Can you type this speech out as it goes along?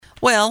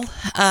Well,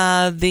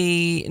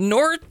 the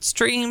Nord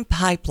Stream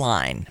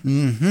pipeline.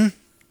 Mm-hmm.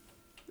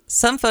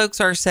 Some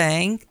folks are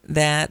saying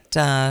that,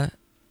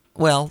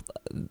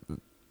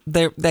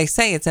 they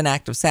say it's an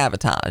act of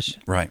sabotage.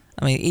 Right.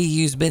 I mean,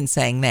 EU's been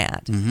saying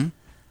that. Mm-hmm.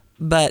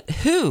 But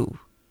who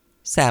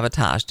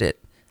sabotaged it,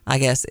 I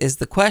guess, is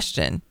the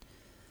question.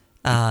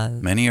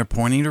 Many are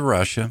pointing to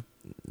Russia.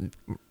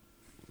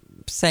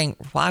 Saying,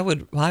 why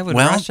would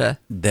Russia?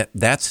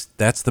 That's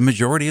the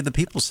majority of the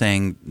people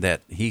saying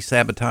that he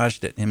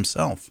sabotaged it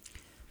himself.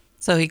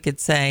 So he could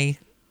say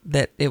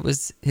that it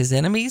was his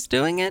enemies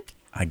doing it?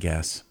 I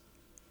guess.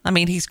 I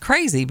mean, he's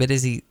crazy, but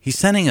is he... He's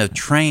sending a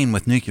train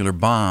with nuclear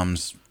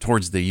bombs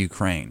towards the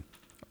Ukraine.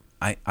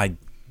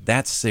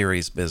 That's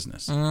serious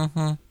business.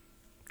 Mm-hmm.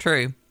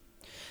 True.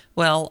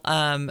 Well,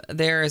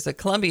 there is a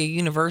Columbia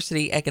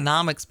University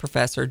economics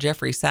professor,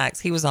 Jeffrey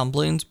Sachs. He was on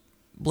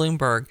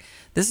Bloomberg.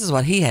 This is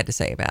what he had to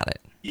say about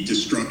it. The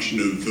destruction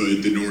of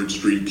the Nord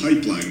Stream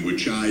pipeline,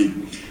 which I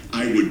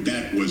would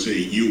bet was a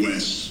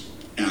U.S.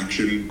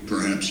 action,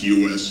 perhaps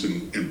U.S.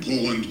 and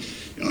Poland.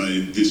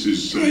 This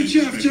is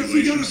Jeff,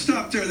 we got to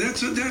stop there.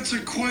 That's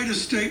quite a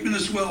statement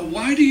as well.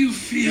 Why do you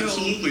feel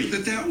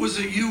that was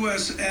a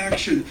U.S.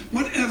 action?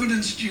 What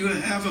evidence do you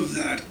have of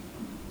that?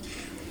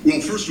 Well,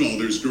 first of all,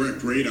 there's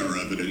direct radar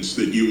evidence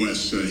that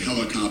U.S.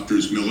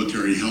 helicopters,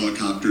 military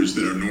helicopters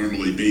that are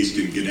normally based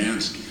in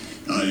Gdansk,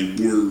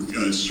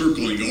 were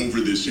circling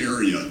over this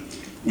area.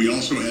 We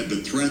also had the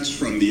threats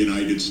from the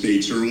United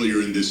States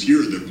earlier in this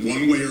year that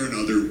one way or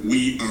another,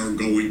 we are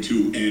going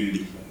to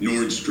end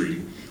Nord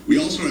Stream. We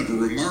also have a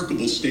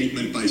remarkable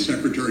statement by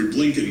Secretary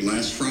Blinken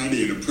last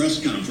Friday in a press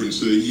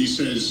conference. He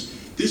says,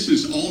 this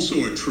is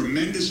also a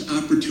tremendous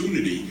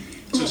opportunity.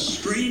 It's a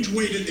strange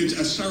way to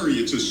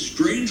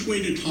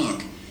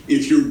talk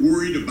if you're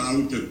worried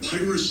about the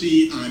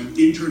piracy on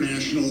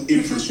international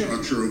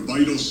infrastructure of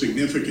vital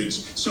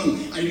significance. So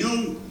I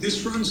know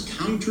this runs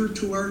counter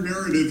to our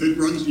narrative.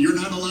 You're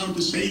not allowed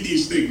to say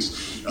these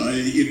things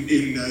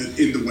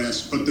in the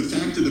West, but the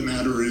fact of the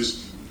matter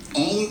is,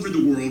 all over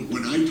the world,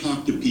 when I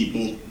talk to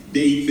people,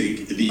 they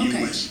think the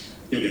U.S.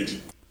 did it.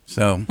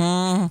 So,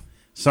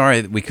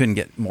 sorry that we couldn't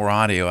get more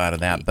audio out of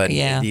that, but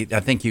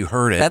I think you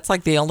heard it. That's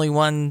like the only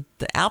one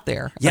out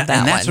there. Yeah,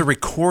 and that's a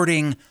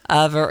recording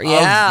of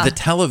the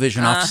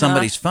television off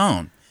somebody's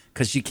phone,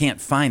 because you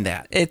can't find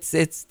that.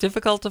 It's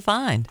difficult to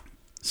find,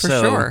 for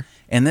sure.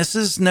 And this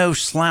is no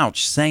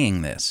slouch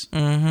saying this.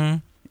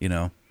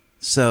 Mm-hmm.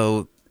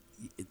 So,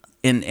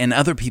 and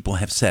other people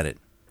have said it,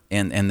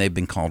 and they've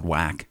been called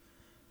whack.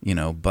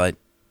 But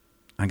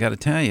I got to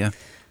tell you.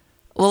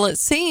 Well, it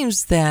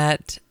seems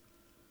that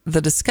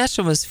the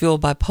discussion was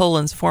fueled by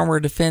Poland's former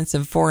defense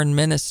and foreign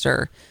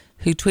minister,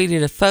 who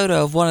tweeted a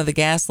photo of one of the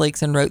gas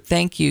leaks and wrote,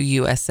 "Thank you,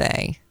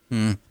 USA."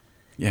 Yeah.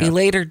 He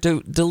later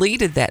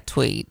deleted that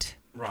tweet.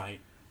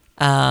 Right.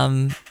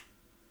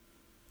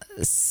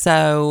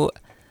 So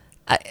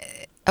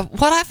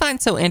what I find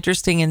so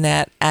interesting in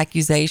that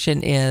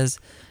accusation is,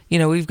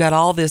 we've got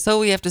all this,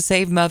 we have to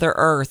save Mother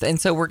Earth, and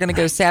so we're going to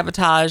go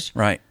sabotage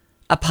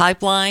a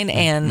pipeline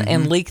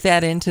and leak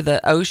that into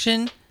the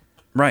ocean.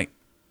 Right.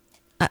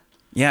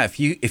 Yeah, if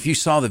you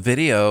saw the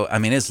video, I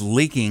mean, it's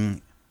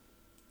leaking.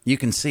 You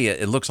can see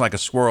it. It looks like a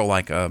swirl,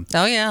 like a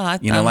I'm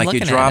like you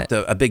looking dropped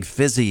at it. a big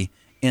fizzy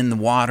in the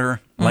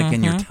water, like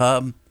in your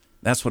tub.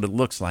 That's what it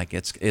looks like.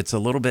 It's a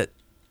little bit,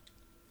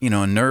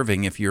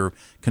 unnerving if you're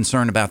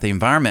concerned about the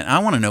environment. I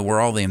want to know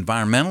where all the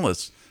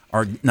environmentalists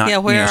are not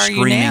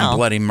screaming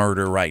bloody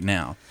murder right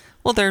now.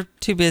 Well, they're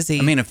too busy.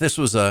 I mean, if this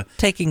was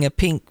taking a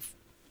pink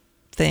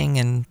thing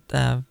and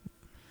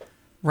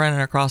running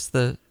across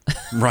the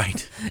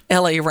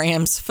LA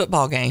Rams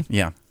football game.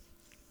 Yeah.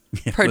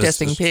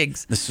 Protesting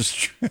pigs. This is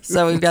true.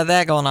 So we've got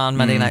that going on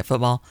Monday Night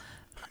Football.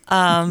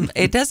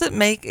 It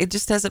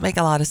just doesn't make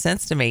a lot of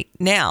sense to me.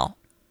 Now,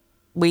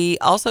 we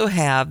also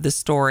have the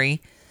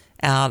story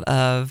out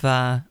of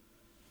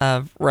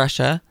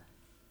Russia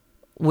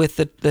with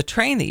the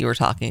train that you were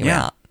talking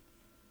about.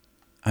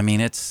 I mean,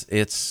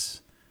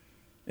 it's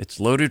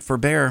loaded for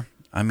bear.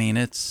 I mean,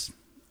 it's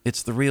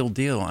the real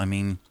deal. I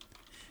mean,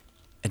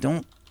 I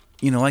don't,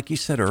 like you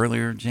said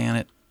earlier,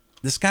 Janet,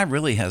 this guy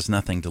really has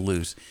nothing to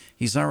lose.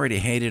 He's already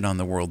hated on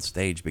the world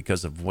stage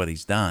because of what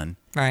he's done.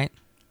 Right.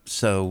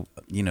 So,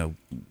 this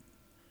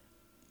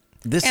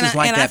is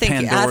like that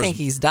Pandora's... I think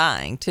he's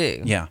dying,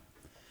 too. Yeah.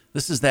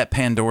 This is that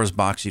Pandora's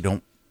box you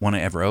don't want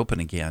to ever open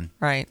again.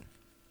 Right.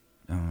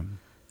 And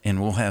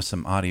we'll have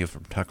some audio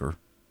from Tucker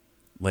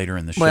later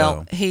in the show.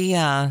 Well, he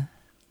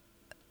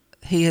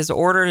has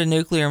ordered a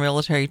nuclear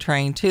military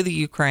train to the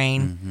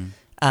Ukraine.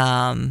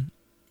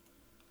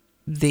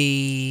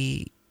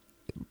 The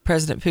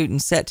President Putin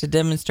set to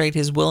demonstrate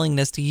his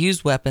willingness to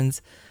use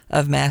weapons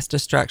of mass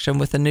destruction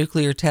with a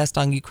nuclear test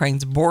on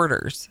Ukraine's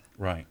borders.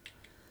 Right.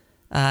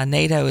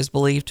 NATO is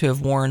believed to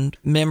have warned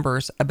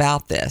members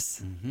about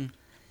this.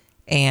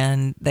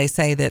 And they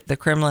say that the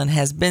Kremlin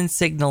has been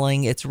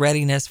signaling its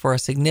readiness for a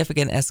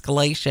significant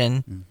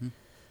escalation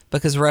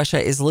because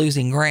Russia is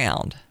losing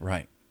ground.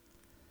 Right.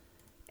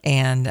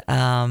 And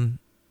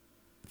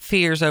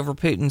fears over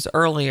Putin's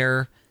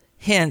earlier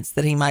hints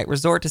that he might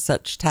resort to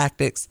such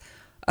tactics,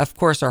 of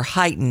course, are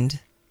heightened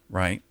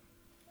Right.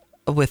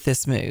 with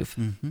this move.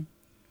 Mm-hmm.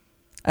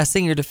 A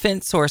senior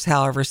defense source,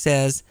 however,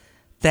 says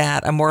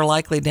that a more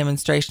likely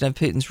demonstration of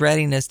Putin's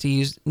readiness to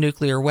use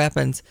nuclear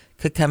weapons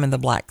could come in the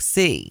Black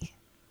Sea.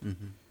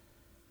 Mm-hmm.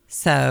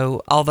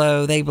 So,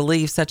 although they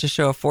believe such a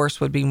show of force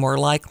would be more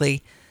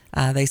likely,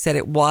 they said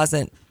it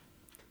wasn't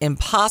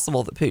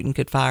impossible that Putin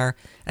could fire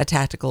a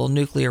tactical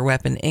nuclear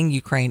weapon in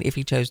Ukraine if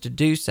he chose to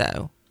do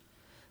so.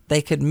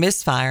 They could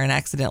misfire and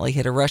accidentally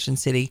hit a Russian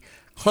city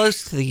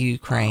close to the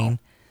Ukraine,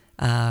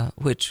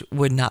 which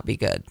would not be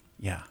good.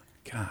 Yeah.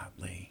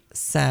 Golly.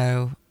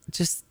 So,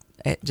 just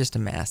a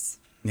mess.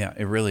 Yeah,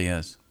 it really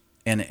is.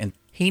 And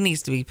he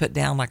needs to be put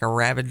down like a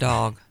rabid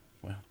dog.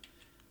 Well,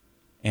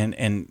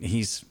 and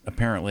he's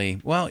apparently,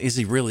 well, is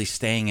he really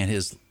staying at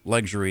his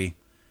luxury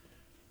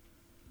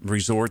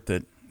resort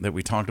that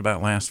we talked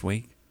about last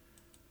week,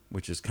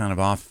 which is kind of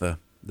off the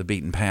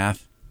beaten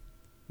path?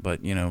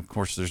 But, of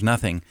course, there's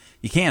nothing.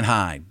 You can't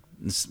hide.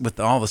 With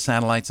all the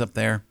satellites up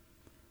there,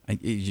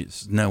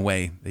 there's no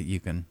way that you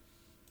can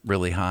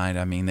really hide.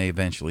 I mean, they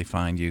eventually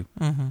find you.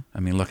 Mm-hmm. I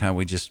mean, look how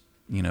we just,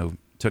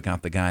 took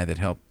out the guy that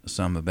helped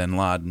Osama bin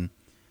Laden,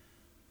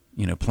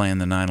 plan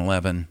the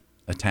 9/11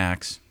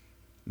 attacks.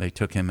 They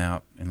took him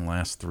out in the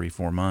last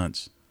 3-4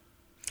 months.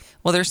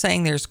 Well, they're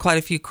saying there's quite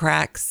a few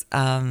cracks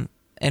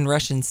in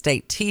Russian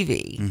state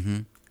TV. Mm-hmm.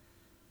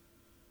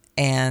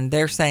 And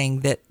they're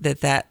saying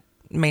that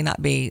may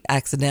not be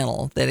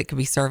accidental, that it could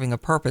be serving a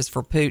purpose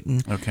for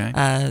Putin.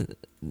 Okay.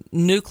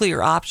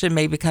 Nuclear option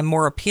may become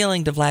more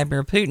appealing to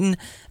Vladimir Putin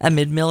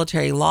amid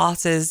military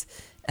losses,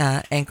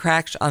 and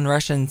cracks on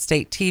Russian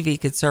state TV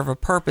could serve a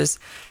purpose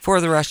for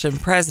the Russian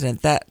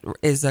president. That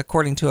is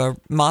according to a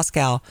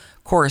Moscow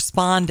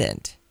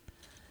correspondent.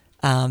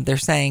 They're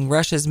saying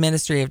Russia's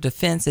Ministry of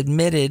Defense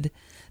admitted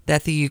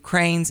that the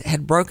Ukrainians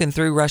had broken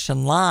through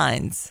Russian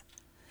lines,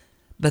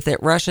 but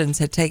that Russians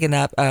had taken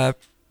up a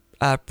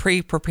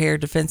pre-prepared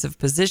defensive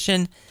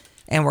position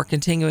and were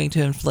continuing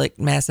to inflict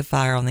massive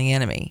fire on the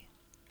enemy.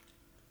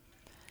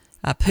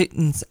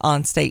 Putin's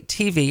on state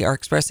TV are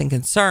expressing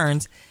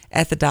concerns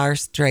at the dire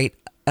state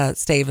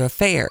of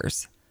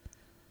affairs.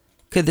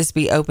 Could this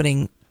be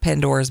opening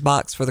Pandora's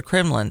box for the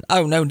Kremlin?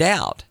 Oh, no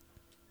doubt.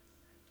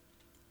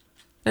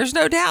 There's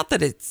no doubt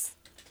that it's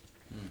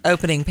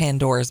opening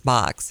Pandora's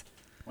box.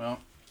 Well,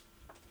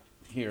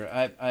 here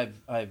I've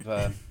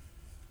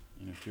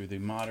through the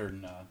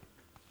modern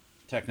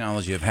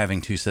technology of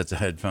having two sets of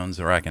headphones,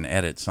 or I can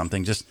edit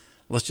something.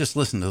 Let's just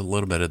listen to a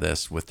little bit of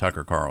this with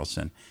Tucker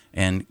Carlson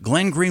and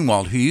Glenn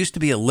Greenwald, who used to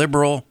be a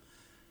liberal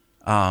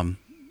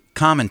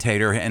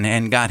commentator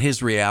and got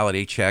his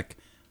reality check,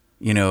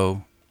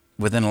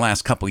 within the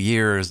last couple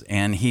years,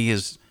 and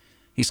he's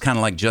kind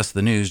of like Just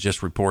the News,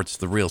 just reports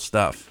the real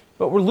stuff.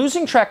 But we're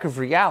losing track of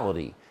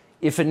reality.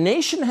 If a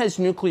nation has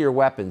nuclear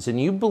weapons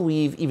and you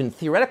believe even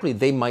theoretically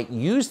they might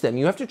use them,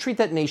 you have to treat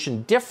that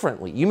nation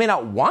differently. You may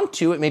not want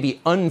to, it may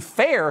be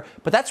unfair,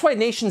 but that's why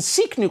nations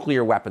seek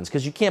nuclear weapons,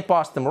 because you can't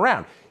boss them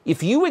around.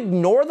 If you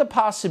ignore the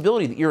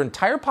possibility that your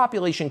entire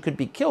population could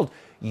be killed,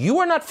 you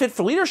are not fit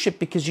for leadership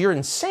because you're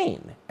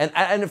insane.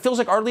 And it feels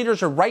like our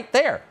leaders are right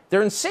there.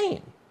 They're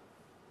insane.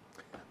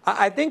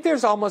 I think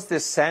there's almost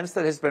this sense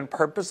that has been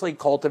purposely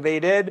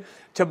cultivated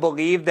to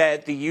believe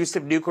that the use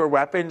of nuclear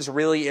weapons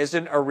really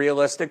isn't a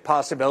realistic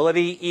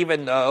possibility,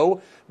 even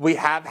though we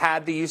have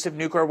had the use of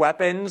nuclear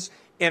weapons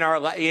in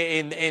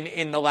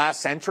the last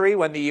century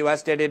when the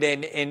U.S. did it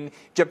in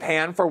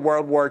Japan for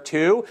World War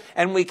II.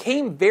 And we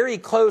came very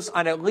close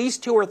on at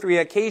least 2 or 3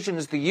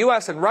 occasions. The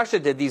U.S. and Russia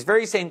did, these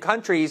very same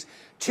countries,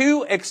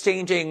 to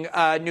exchanging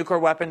nuclear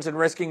weapons and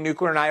risking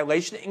nuclear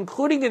annihilation,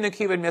 including in the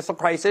Cuban Missile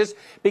Crisis,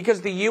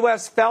 because the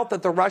U.S. felt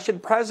that the Russian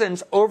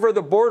presence over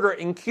the border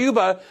in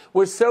Cuba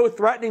was so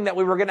threatening that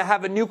we were going to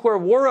have a nuclear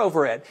war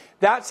over it.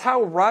 That's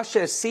how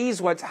Russia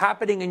sees what's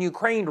happening in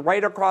Ukraine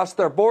right across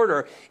their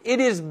border. It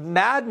is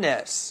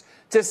madness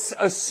to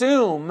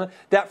assume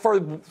that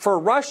for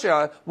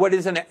Russia, what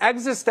is an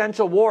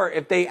existential war,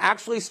 if they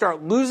actually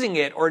start losing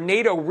it or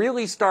NATO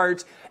really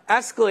starts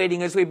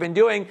escalating as we've been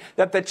doing,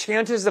 that the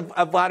chances of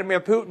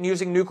Vladimir Putin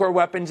using nuclear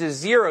weapons is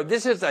zero.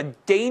 This is a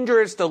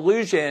dangerous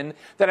delusion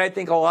that I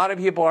think a lot of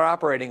people are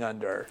operating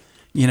under.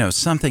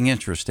 Something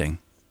interesting.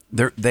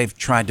 They've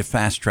tried to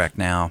fast track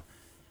now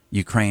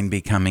Ukraine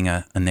becoming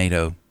a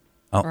NATO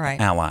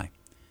ally.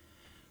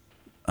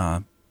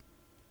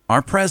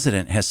 Our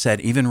president has said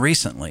even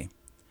recently,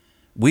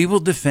 we will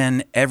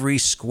defend every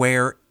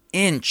square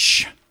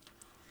inch,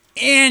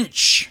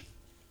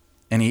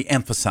 and he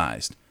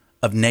emphasized,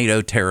 of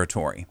NATO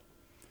territory.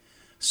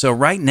 So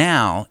right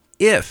now,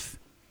 if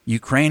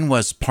Ukraine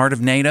was part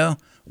of NATO,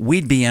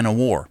 we'd be in a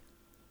war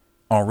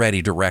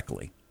already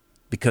directly,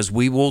 because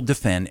we will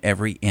defend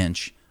every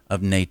inch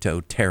of NATO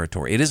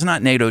territory. It is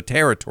not NATO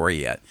territory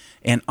yet.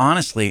 And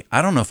honestly,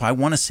 I don't know if I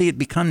want to see it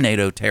become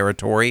NATO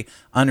territory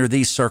under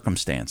these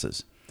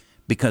circumstances,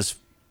 because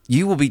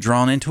you will be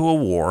drawn into a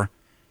war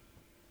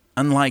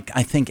unlike,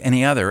 I think,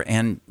 any other.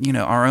 And,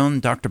 our own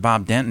Dr.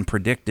 Bob Denton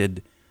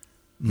predicted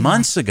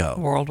months ago.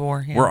 World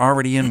War. Yeah. We're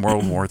already in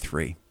World War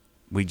III.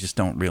 We just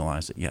don't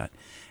realize it yet.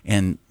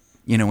 And,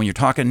 when you're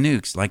talking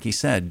nukes, like he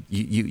said,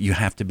 you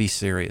have to be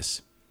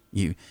serious.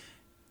 A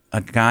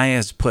guy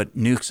has put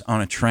nukes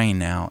on a train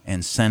now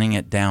and sending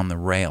it down the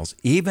rails,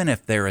 even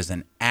if there is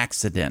an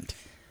accident.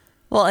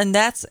 Well, and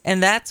that's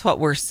what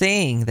we're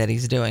seeing that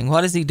he's doing.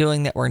 What is he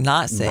doing that we're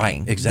not seeing?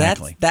 Right,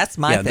 exactly. That's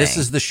my thing. This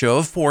is the show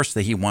of force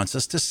that he wants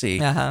us to see.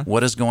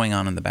 What is going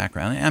on in the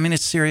background? I mean,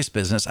 it's serious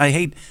business. I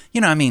hate,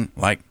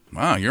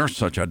 wow, you're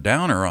such a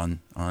downer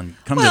on Come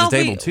to the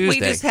Table Tuesday.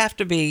 We just have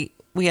to be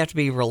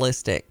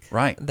realistic,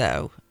 right?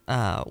 Though,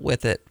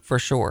 with it for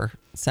sure.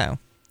 So,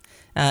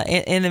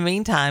 in the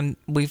meantime,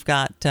 we've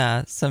got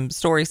some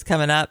stories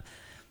coming up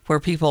where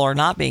people are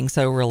not being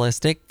so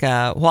realistic.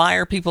 Why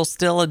are people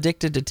still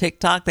addicted to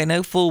TikTok? They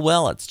know full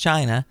well it's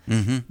China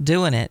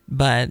doing it,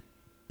 but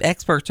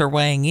experts are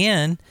weighing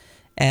in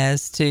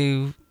as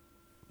to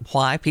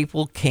why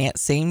people can't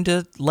seem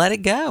to let it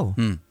go.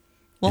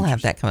 We'll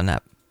have that coming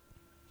up.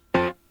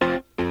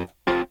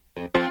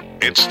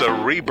 It's the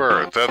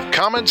rebirth of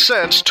Common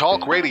Sense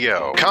Talk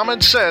Radio.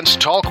 Common Sense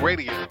Talk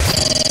Radio.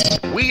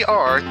 We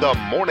are the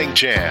Morning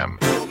Jam.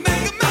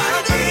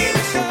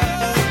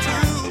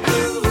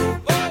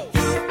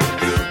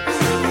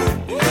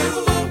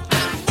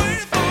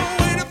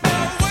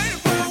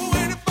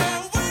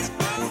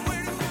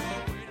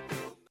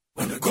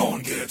 When the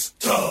going gets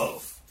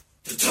tough,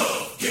 the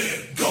tough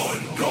get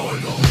going.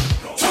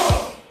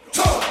 Tough.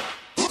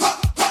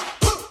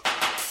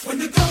 When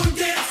the going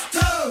gets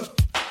tough.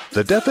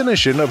 The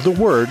definition of the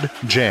word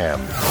jam.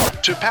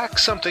 To pack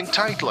something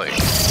tightly.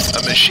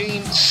 A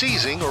machine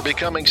seizing or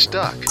becoming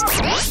stuck.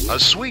 A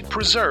sweet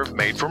preserve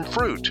made from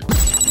fruit.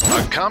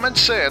 A common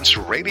sense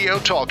radio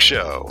talk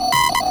show.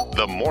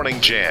 The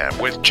Morning Jam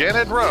with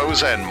Janet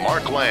Rose and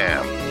Mark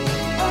Lamb.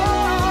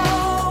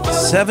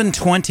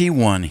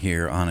 7:21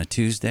 here on a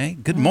Tuesday.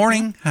 Good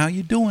morning. How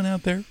you doing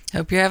out there?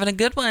 Hope you're having a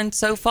good one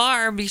so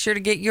far. Be sure to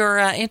get your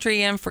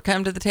entry in for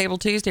Come to the Table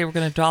Tuesday. We're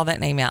going to draw that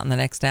name out in the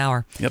next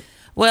hour. Yep.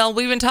 Well,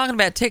 we've been talking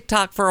about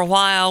TikTok for a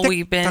while.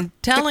 We've been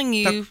telling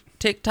you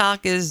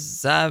TikTok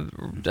is,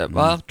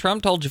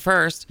 Trump told you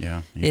first.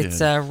 Yeah,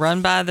 it's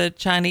run by the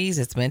Chinese.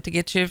 It's meant to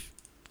get you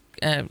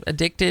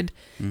addicted,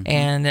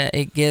 and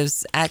it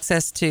gives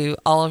access to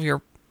all of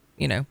your,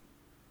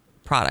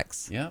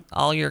 products. Yeah.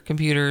 All your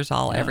computers,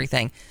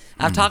 everything.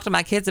 I've talked to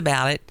my kids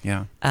about it.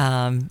 Yeah.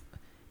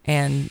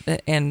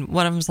 And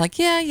one of them's like,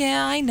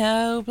 yeah, I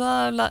know,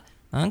 blah, blah.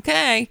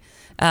 Okay.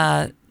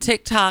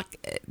 TikTok,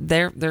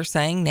 they're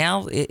saying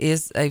now it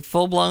is a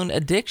full-blown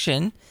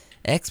addiction.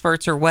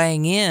 Experts are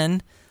weighing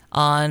in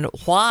on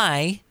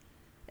why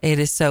it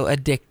is so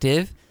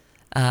addictive.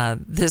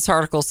 This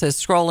article says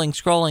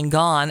scrolling,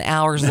 gone,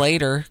 hours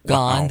later,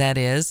 gone, that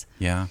is.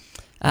 Yeah,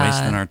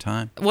 wasting our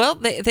time. Well,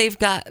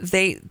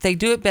 they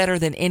do it better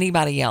than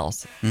anybody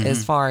else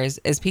as far as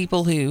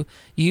people who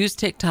use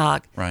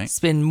TikTok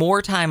spend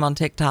more time on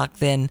TikTok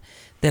than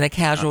a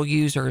casual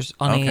users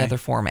on any other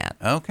format.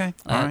 Okay,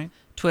 all right.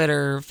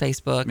 Twitter,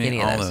 Facebook,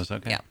 any of those.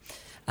 Okay.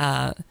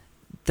 Yeah.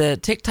 The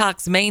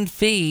TikTok's main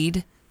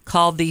feed,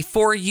 called the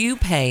For You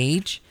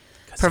page,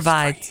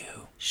 provides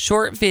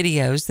short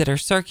videos that are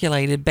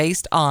circulated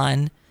based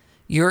on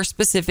your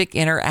specific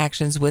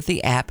interactions with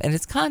the app and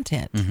its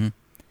content.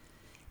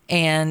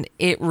 And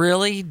it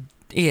really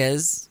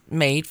is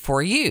made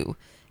for you.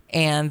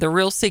 And the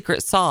real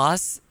secret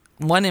sauce,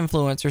 one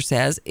influencer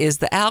says, is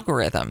the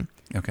algorithm.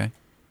 Okay.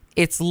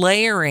 It's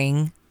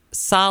layering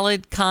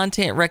solid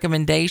content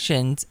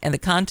recommendations, and the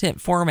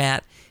content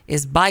format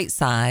is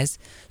bite-sized,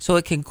 so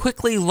it can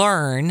quickly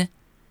learn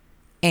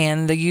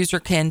and the user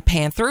can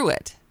pan through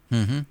it.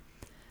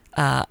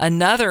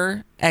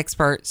 Another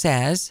expert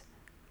says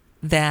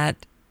that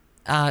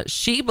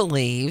she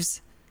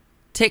believes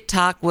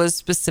TikTok was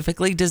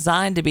specifically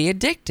designed to be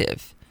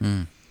addictive.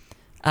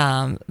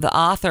 The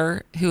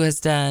author, who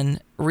has done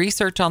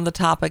research on the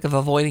topic of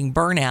avoiding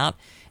burnout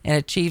and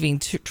achieving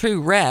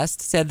true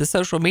rest, said the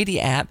social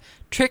media app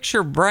tricks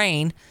your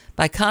brain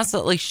by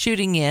constantly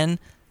shooting in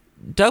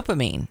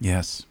dopamine.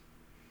 Yes.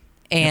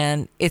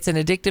 And it's an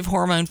addictive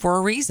hormone for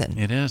a reason.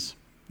 It is.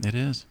 It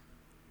is.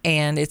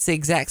 And it's the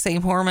exact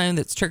same hormone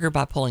that's triggered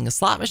by pulling a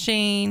slot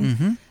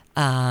machine.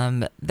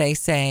 They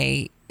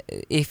say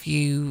if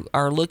you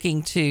are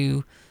looking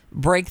to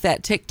break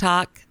that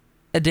TikTok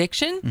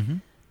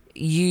addiction,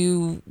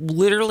 you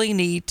literally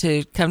need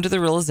to come to the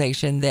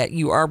realization that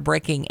you are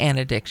breaking an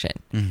addiction.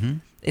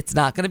 It's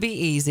not going to be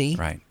easy.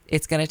 Right.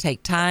 It's going to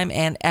take time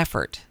and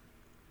effort.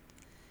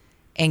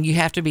 And you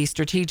have to be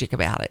strategic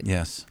about it.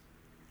 Yes.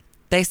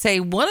 They say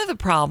one of the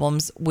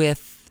problems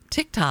with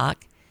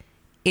TikTok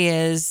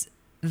is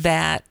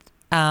that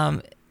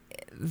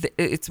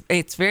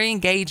it's very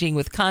engaging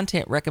with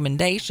content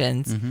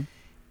recommendations.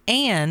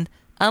 And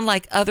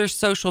unlike other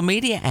social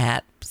media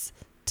apps,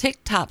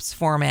 TikTok's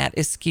format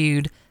is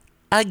skewed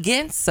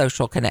against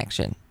social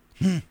connection.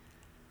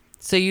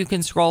 So you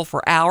can scroll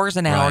for hours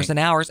and hours and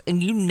hours,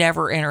 and you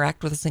never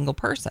interact with a single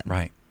person.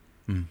 Right.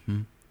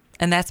 And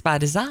that's by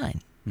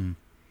design.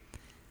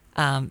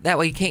 That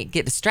way you can't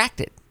get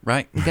distracted.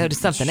 Right. and go to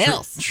something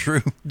else.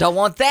 True. Don't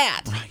want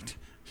that. Right.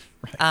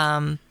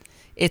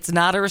 It's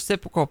not a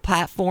reciprocal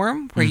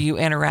platform where you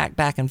interact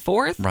back and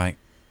forth. Right.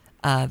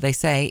 They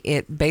say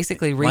it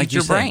basically reads Like you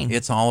your say, brain.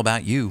 it's all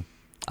about you,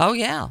 Oh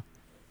yeah,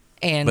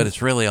 and but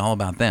it's really all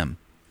about them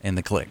and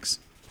the clicks.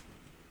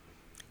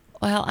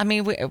 well, I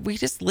mean, we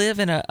just live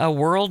in a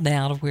world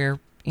now to where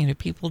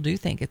people do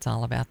think it's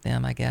all about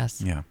them. I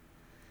guess. Yeah.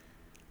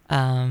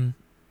 I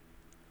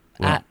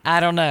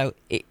don't know.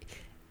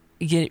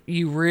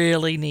 You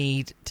really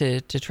need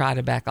to try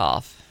to back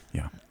off.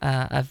 Yeah.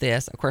 Of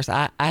this. Of course,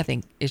 I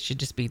think it should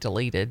just be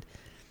deleted.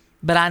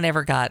 But I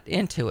never got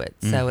into it,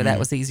 so that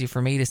was easy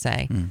for me to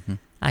say,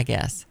 I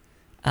guess.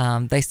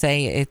 They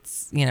say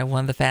it's,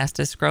 one of the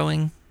fastest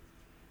growing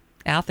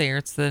out there.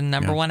 It's the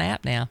number one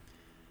app now.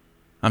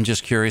 I'm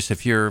just curious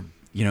if you're,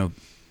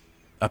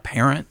 a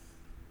parent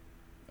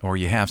or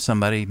you have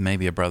somebody,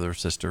 maybe a brother or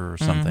sister or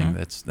something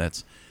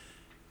that's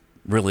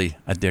really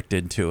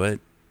addicted to it.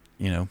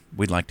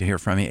 We'd like to hear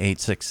from you.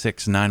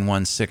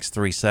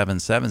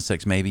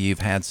 866-916-3776. Maybe you've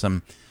had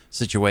some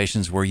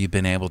situations where you've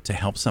been able to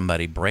help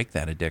somebody break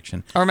that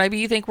addiction. Or maybe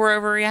you think we're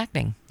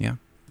overreacting. Yeah.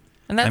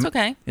 And that's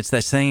okay. It's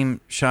that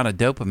same shot of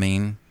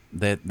dopamine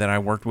that I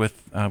worked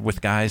with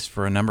guys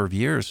for a number of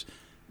years,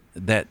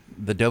 that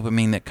the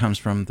dopamine that comes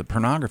from the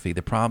pornography.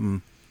 The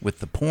problem with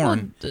the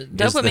porn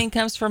dopamine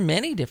comes from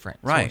many different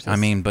sources.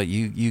 Right. But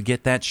you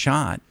get that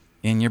shot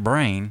in your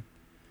brain,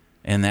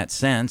 and that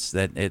sense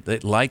that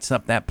it lights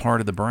up that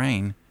part of the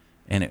brain,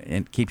 and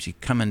it keeps you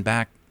coming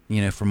back,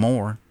 for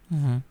more.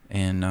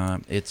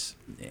 And it's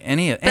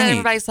any.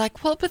 Everybody's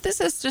like, well, but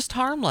this is just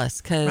harmless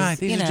because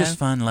these are just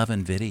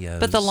fun-loving videos.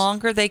 But the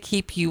longer they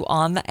keep you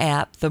on the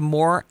app, the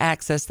more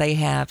access they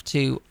have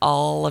to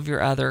all of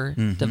your other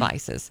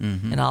devices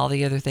and all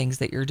the other things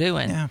that you're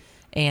doing. Yeah.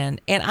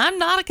 And I'm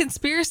not a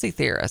conspiracy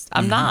theorist.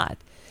 I'm not,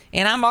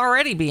 and I'm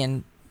already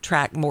being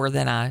tracked more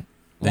than I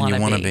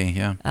want to be.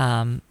 Yeah.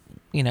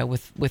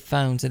 With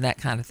phones and that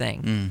kind of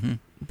thing.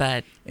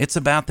 But it's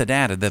about the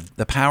data.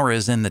 The power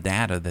is in the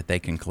data that they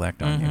can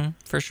collect on you.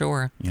 For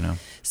sure.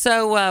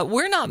 So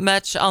we're not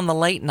much on the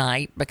late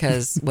night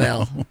because,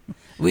 well,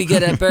 we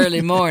get up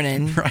early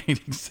morning. Right,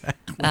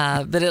 exactly.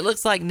 But it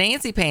looks like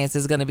Nancy Pants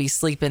is going to be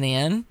sleeping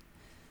in.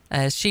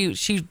 She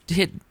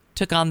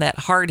took on that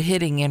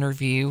hard-hitting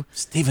interview.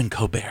 Stephen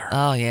Colbert.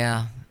 Oh,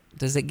 yeah.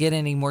 Does it get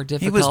any more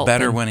difficult? He was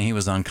better when he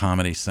was on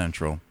Comedy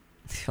Central.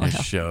 His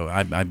show.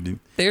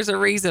 There's a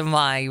reason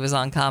why he was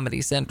on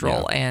Comedy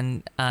Central,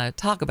 and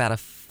talk about a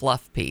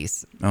fluff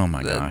piece. Oh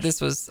my gosh! This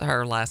was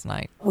her last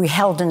night. We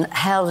held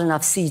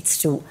enough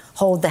seats to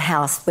hold the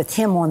House with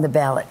him on the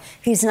ballot.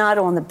 He's not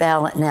on the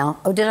ballot now.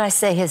 Oh, did I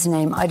say his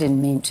name? I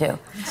didn't mean to.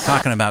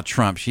 Talking about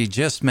Trump, she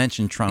just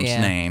mentioned Trump's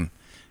name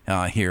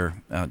here.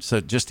 So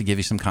just to give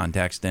you some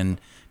context,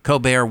 and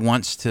Colbert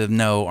wants to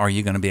know: are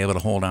you going to be able to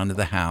hold on to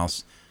the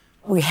House?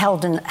 We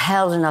held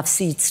enough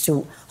seats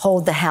to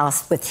hold the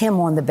House with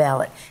him on the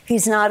ballot.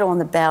 He's not on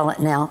the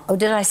ballot now. Oh,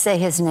 did I say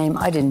his name?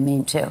 I didn't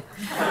mean to.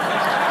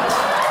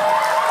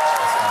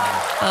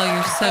 Oh,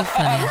 you're so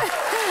funny.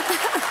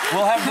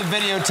 We'll have the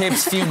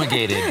videotapes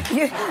fumigated.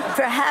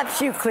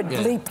 Perhaps you could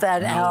bleep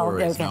that out. No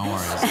worries.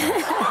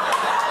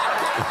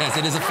 Yes,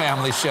 it is a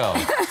family show.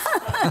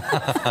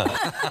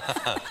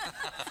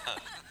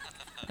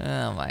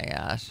 Oh, my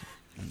gosh.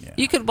 Yeah.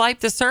 You could wipe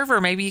the server.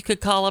 Maybe you could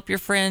call up your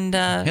friend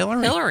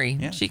Hillary.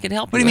 Yeah. She could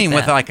help you. What do you mean,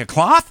 with like a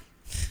cloth?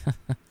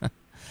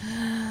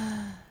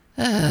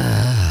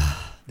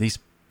 These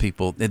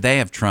people, they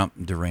have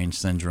Trump deranged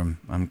syndrome.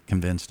 I'm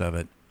convinced of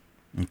it.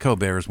 And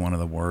Colbert is one of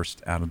the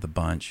worst out of the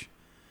bunch.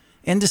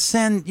 And to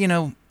send,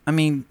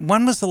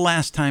 when was the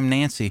last time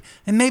Nancy,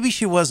 and maybe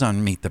she was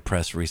on Meet the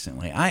Press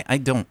recently. I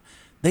don't,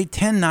 they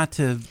tend not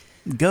to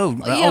go.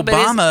 Yeah,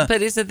 Obama.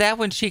 But isn't that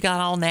when she got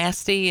all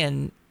nasty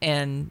and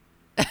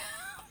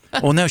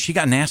Well, no, she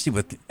got nasty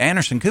with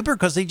Anderson Cooper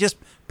because he just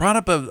brought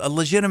up a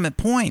legitimate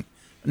point.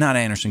 Not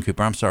Anderson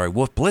Cooper, I'm sorry,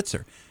 Wolf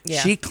Blitzer.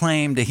 Yeah. She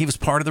claimed that he was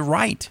part of the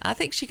right. I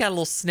think she got a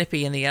little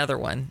snippy in the other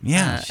one.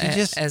 Yeah, she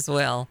just as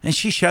well. And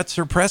she shuts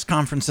her press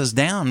conferences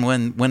down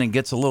when it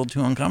gets a little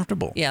too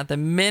uncomfortable. Yeah, the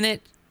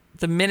minute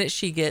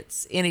she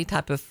gets any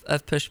type of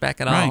pushback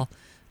at all,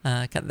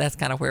 that's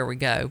kind of where we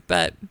go.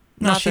 But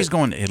no, she's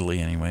going to Italy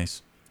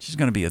anyways. She's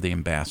going to be the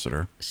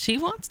ambassador. She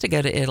wants to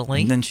go to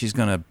Italy. And then she's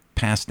going to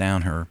pass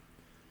down her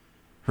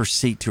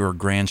seat to her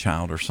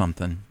grandchild or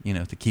something,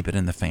 to keep it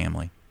in the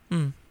family.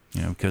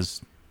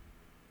 Because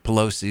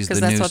Pelosi's, the Newsoms,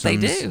 that's what they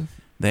do.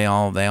 They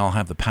all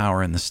have the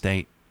power in the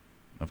state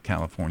of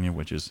California,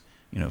 which is,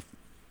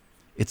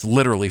 it's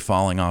literally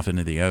falling off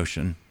into the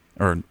ocean,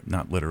 or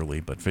not literally,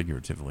 but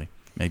figuratively,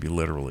 maybe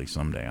literally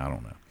someday. I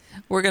don't know.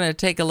 We're going to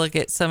take a look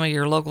at some of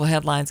your local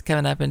headlines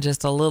coming up in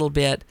just a little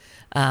bit,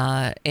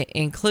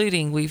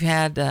 including we've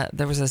had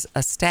there was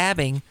a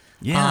stabbing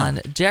on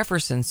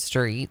Jefferson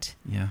Street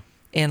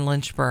in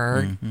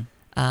Lynchburg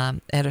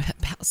at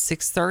about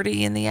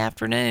 6:30 in the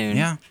afternoon.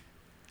 Yeah.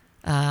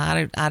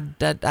 I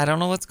don't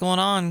know what's going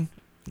on,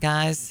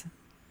 guys.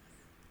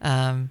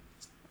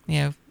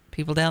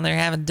 People down there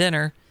having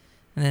dinner,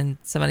 and then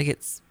somebody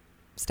gets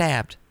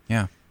stabbed.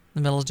 Yeah.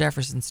 The middle of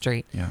Jefferson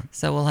Street. Yeah.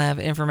 So we'll have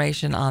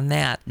information on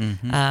that.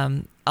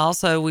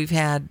 Also, we've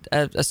had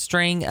a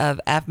string of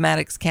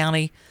Appomattox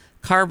County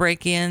car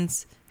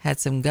break-ins, had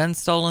some guns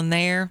stolen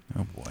there.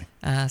 Oh, boy.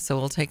 So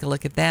we'll take a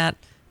look at that.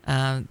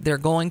 They're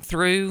going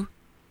through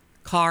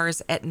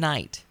cars at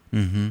night.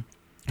 Mm-hmm.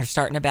 They're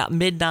starting about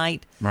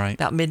midnight. Right.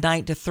 About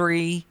midnight to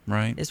 3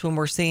 Right. is when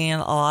we're seeing a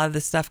lot of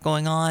this stuff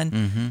going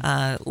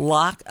on.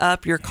 Lock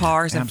up your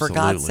cars, and for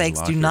God's absolutely, sakes,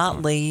 lock do your not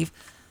car. leave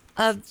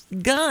a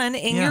gun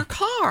in your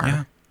car.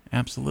 Yeah,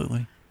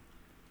 absolutely.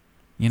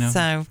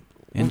 So,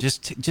 and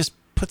just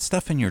put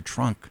stuff in your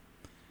trunk.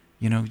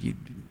 I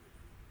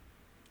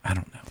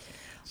don't know.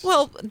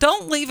 well,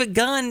 don't leave a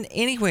gun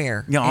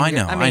anywhere. Yeah, I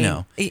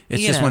know. It's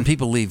It's just when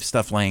people leave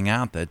stuff laying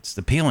out that's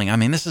appealing. I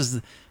mean, this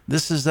is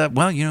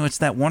it's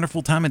that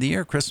wonderful time of the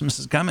year. Christmas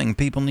is coming.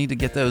 People need to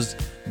get those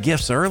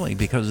gifts early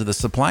because of the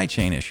supply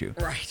chain issue.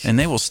 Right. And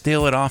they will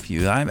steal it off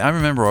you. I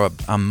remember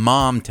a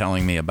mom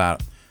telling me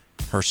about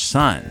her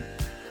son,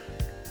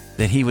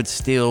 that he would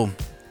steal,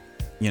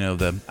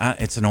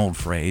 it's an old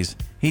phrase,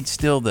 he'd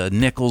steal the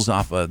nickels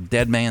off a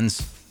dead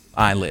man's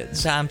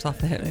eyelids. Dimes off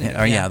the head.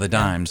 The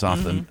dimes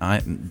off the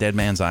dead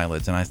man's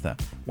eyelids. And I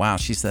thought, wow,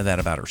 she said that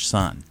about her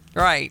son.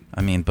 Right.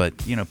 I mean, but,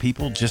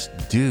 people just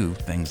do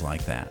things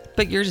like that.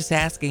 But you're just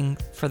asking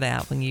for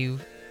that when you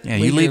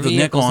you leave your the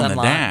nickel vehicles on the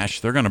unlocked. dash,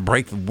 they're going to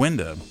break the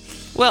window.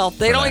 Well,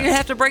 they don't that. even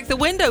have to break the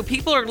window.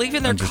 People are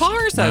leaving their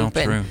cars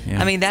open. True,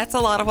 yeah. I mean, that's a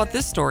lot of what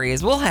this story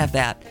is. We'll have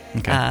that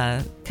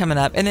coming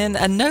up. And then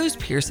a nose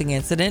piercing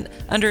incident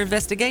under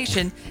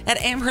investigation at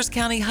Amherst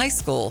County High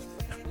School.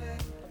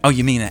 Oh,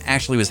 you mean it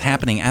actually was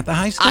happening at the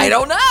high school? I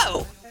don't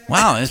know.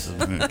 Wow, this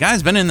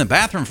guy's been in the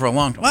bathroom for a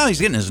long time. Well, he's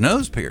getting his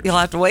nose pierced. You'll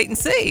have to wait and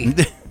see.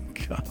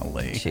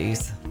 Golly.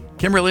 Jeez.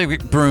 Kimberly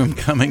Broom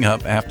coming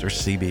up after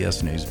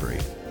CBS News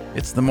Brief.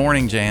 It's the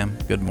Morning Jam.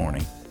 Good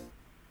morning.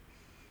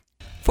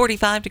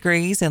 45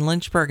 degrees in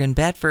Lynchburg and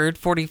Bedford,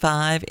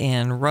 45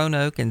 in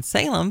Roanoke and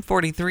Salem,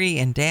 43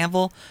 in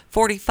Danville,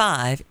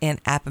 45 in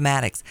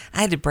Appomattox.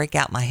 I had to break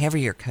out my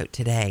heavier coat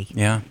today.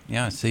 Yeah,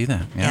 I see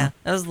that. Yeah.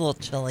 It was a little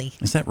chilly.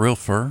 Is that real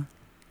fur?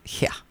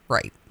 Yeah,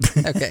 right.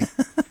 Okay.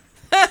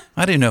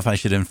 I didn't know if I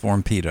should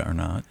inform PETA or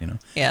not,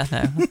 Yeah,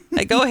 no.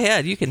 Hey, go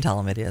ahead. You can tell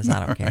them it is.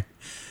 I don't care.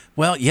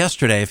 Well,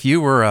 yesterday, if you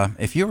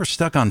were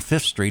stuck on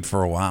 5th Street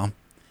for a while,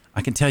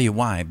 I can tell you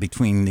why.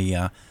 Between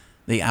the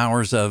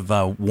hours of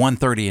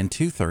 1:30 and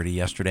 2:30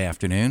 yesterday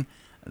afternoon,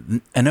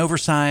 an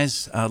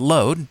oversized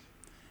load,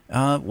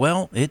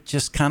 it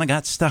just kind of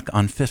got stuck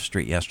on 5th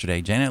Street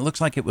yesterday, Janet. It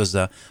looks like it was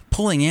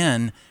pulling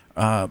in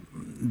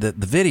the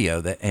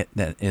video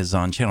that is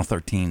on Channel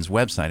 13's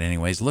website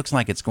anyways. It looks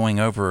like it's going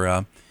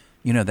over,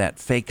 that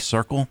fake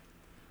circle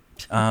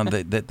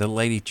that the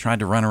lady tried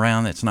to run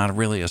around. It's not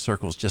really a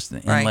circle. It's just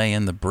an inlay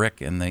in the brick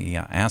and the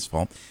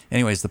asphalt.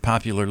 Anyways, the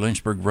popular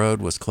Lynchburg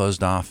Road was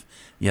closed off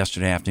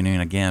yesterday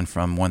afternoon again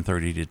from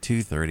 1:30 to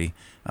 2:30.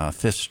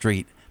 5th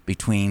Street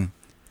between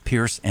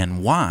Pierce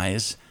and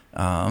Wise.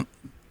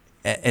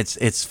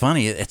 It's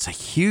funny. It's a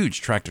huge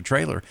tractor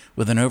trailer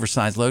with an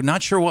oversized load.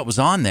 Not sure what was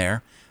on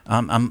there.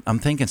 I'm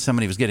thinking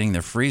somebody was getting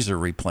their freezer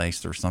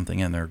replaced or something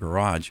in their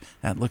garage.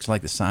 That looks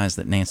like the size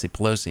that Nancy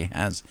Pelosi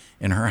has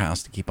in her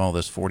house to keep all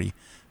this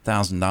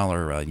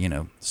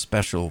 $40,000,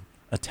 special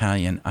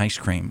Italian ice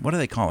cream. What do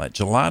they call it?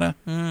 Gelata?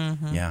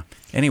 Mm-hmm. Yeah.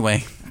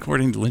 Anyway,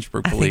 according to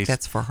Lynchburg Police. I think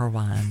that's for her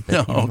wine.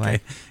 But no, anyway.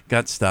 okay.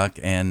 Got stuck,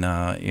 and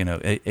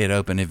it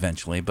opened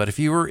eventually. But if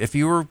you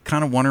were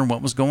kind of wondering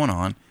what was going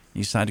on,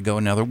 you decided to go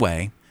another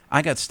way.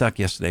 I got stuck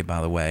yesterday,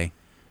 by the way.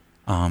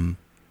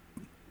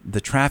 The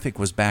traffic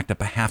was backed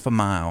up a half a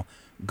mile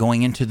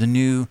going into the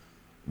new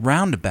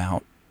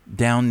roundabout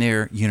down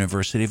near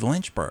University of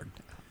Lynchburg.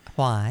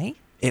 Why?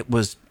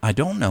 I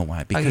don't know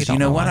why. Because you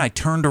know what? why? I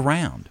turned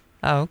around.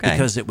 Oh, okay.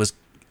 Because it was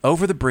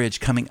over the bridge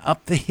coming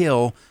up the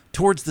hill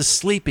towards the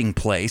sleeping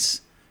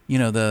place,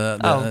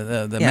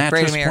 the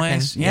mattress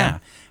place. Yeah.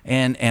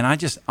 And I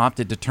just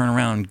opted to turn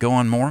around and go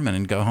on Mormon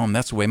and go home.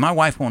 That's the way. My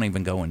wife won't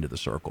even go into the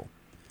circle.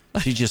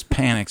 She just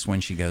panics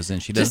when she goes in.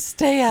 She does. Just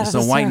stay out of the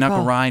It's a white knuckle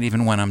circle. ride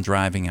even when I'm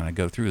driving and I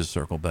go through the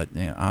circle. But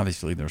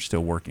obviously they're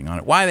still working on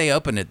it. Why they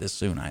opened it this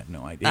soon, I have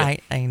no idea.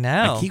 I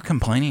know. I keep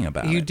complaining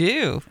about it. You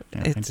do.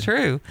 Yeah, It's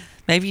true.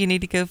 Maybe you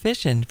need to go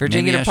fishing.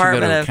 Virginia Maybe I should go to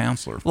Department a of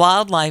counselor.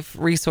 Wildlife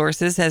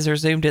Resources has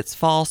resumed its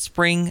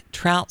fall-spring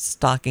trout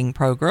stocking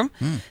program.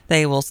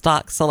 They will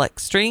stock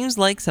select streams,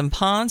 lakes, and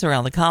ponds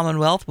around the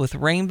Commonwealth with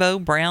rainbow,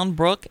 brown,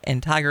 brook,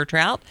 and tiger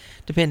trout,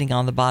 depending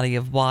on the body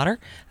of water,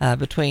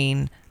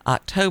 between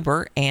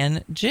October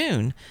and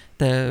June.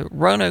 The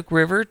Roanoke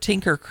River,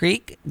 Tinker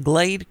Creek,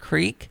 Glade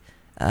Creek,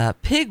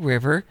 Pig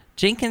River,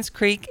 Jenkins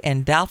Creek,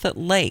 and Douthit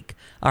Lake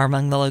are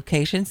among the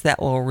locations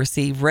that will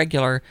receive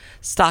regular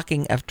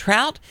stocking of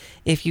trout.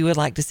 If you would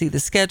like to see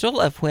the schedule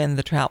of when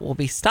the trout will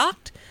be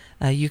stocked,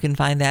 you can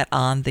find that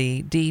on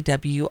the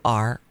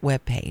DWR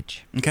webpage.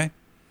 Okay.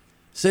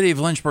 City of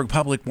Lynchburg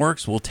Public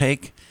Works will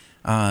take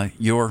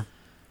your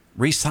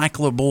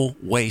recyclable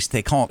waste.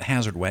 They call it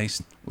hazard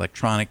waste,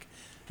 electronic,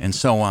 and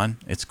so on.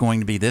 It's going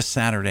to be this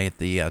Saturday at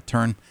the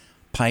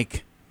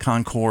Turnpike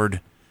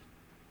Concord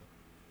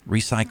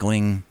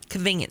recycling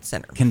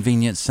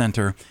Convenience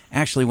center.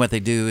 Actually, what they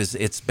do is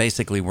it's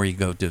basically where you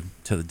go to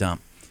the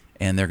dump,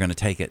 and they're going to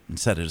take it and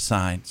set it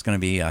aside. It's going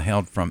to be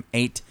held from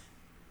 8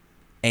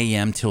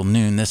 a.m. till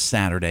noon this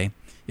Saturday.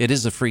 It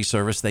is a free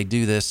service. They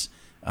do this,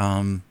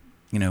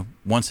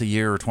 once a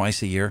year or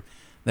twice a year.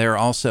 They're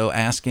also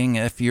asking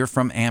if you're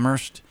from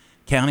Amherst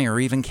County or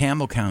even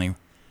Campbell County.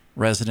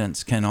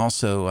 Residents can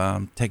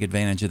also take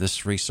advantage of this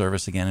free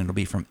service. Again, it'll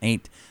be from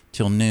 8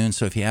 till noon.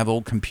 So if you have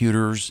old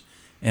computers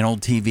and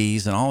old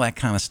TVs and all that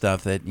kind of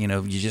stuff that,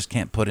 you just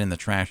can't put in the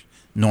trash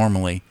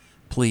normally,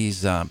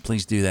 please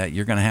do that.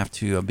 You're going to have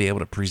to be able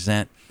to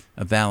present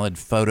a valid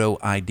photo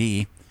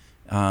ID.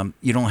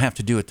 You don't have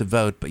to do it to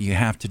vote, but you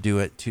have to do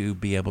it to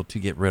be able to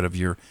get rid of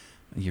your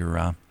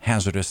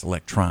hazardous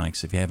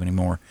electronics. If you have any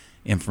more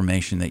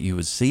information that you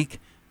would seek,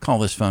 call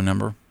this phone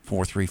number,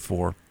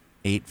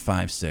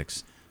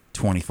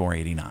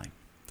 434-856-2489.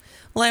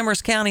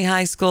 Amherst County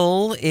High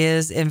School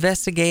is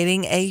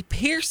investigating a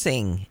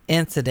piercing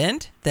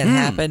incident that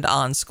happened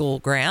on school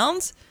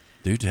grounds.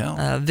 Do tell.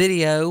 A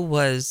video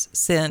was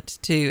sent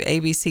to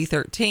ABC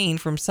 13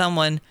 from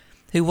someone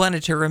who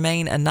wanted to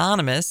remain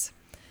anonymous.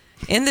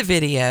 In the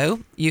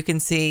video, you can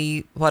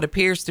see what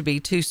appears to be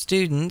two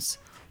students,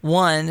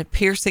 one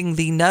piercing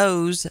the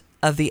nose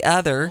of the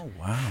other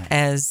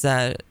as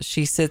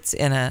she sits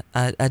in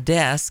a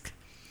desk.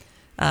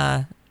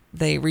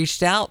 They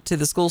reached out to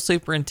the school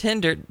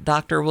superintendent,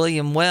 Dr.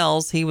 William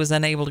Wells. He was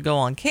unable to go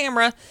on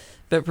camera,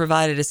 but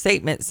provided a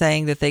statement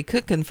saying that they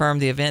could confirm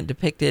the event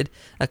depicted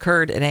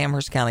occurred at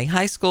Amherst County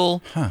High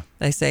School.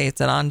 They say it's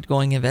an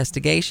ongoing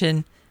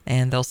investigation,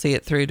 and they'll see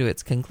it through to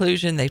its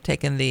conclusion. They've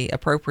taken the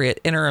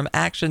appropriate interim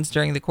actions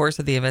during the course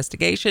of the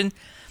investigation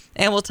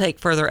and will take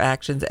further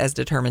actions as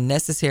determined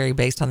necessary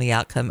based on the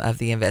outcome of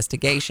the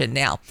investigation.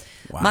 Now,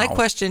 my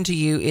question to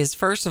you is,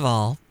 first of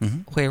all,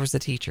 where was the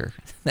teacher?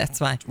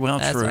 That's my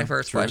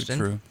first question.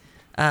 True.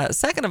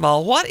 Second of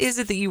all, what is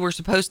it that you were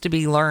supposed to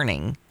be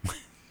learning?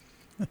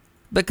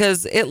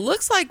 Because it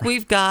looks like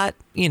we've got,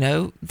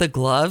 the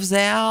gloves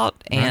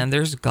out and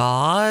there's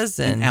gauze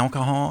and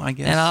alcohol, I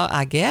guess. And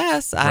I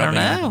guess. I don't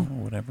know.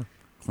 Whatever.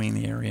 Clean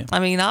the area. I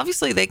mean,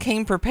 obviously they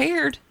came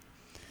prepared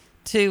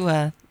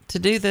to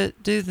do the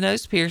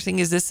nose piercing.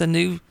 Is this a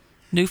new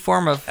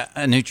form of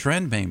a new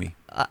trend? Maybe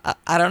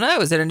I don't know.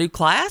 Is it a new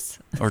class?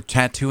 Or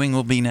tattooing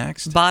will be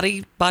next.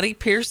 Body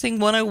piercing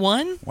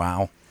 101.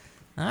 Wow.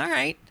 All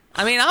right.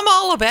 I mean, I'm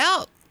all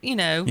about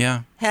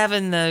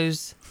having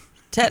those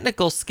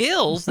technical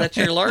skills that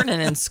you're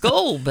learning in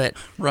school, but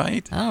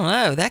right. I don't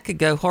know. That could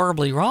go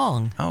horribly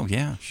wrong. Oh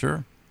yeah,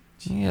 sure.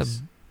 Yeah,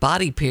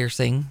 body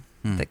piercing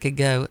that could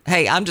go.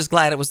 Hey, I'm just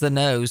glad it was the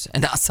nose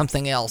and not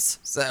something else.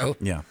 So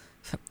yeah.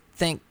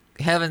 Thank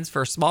heavens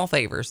for small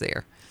favors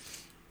there.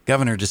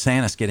 Governor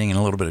DeSantis getting in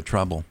a little bit of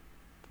trouble.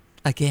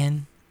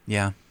 Again?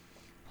 Yeah.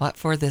 What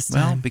for this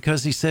time? Well,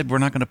 because he said we're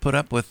not going to put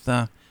up with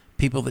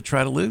people that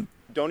try to loot.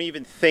 Don't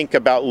even think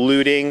about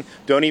looting.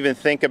 Don't even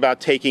think about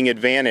taking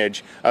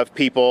advantage of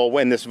people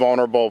in this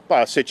vulnerable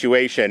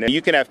situation. And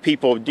you can have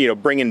people,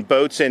 bringing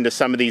boats into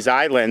some of these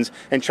islands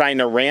and trying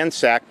to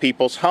ransack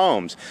people's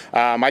homes.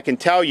 I can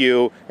tell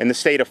you, in the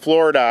state of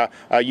Florida,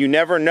 you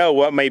never know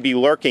what may be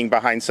lurking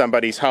behind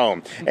somebody's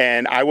home.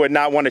 And I would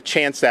not want to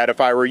chance that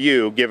if I were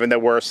you, given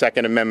that we're a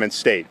Second Amendment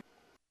state.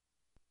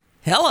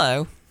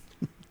 Hello.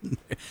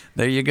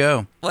 There you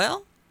go.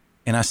 Well.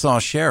 And I saw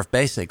a sheriff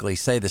basically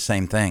say the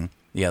same thing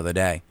the other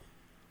day.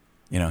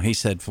 He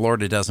said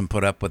Florida doesn't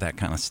put up with that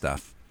kind of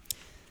stuff.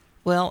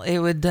 Well, it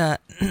would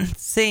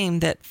seem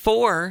that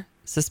 4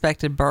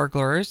 suspected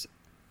burglars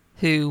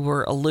who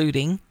were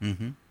eluding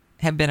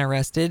have been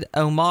arrested.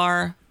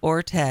 Omar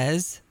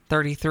Ortez,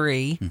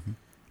 33,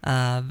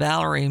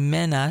 Valerie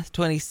Mena,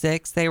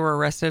 26. They were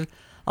arrested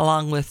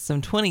along with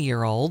some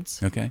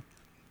 20-year-olds. Okay.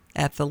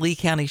 At the Lee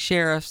County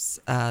Sheriff's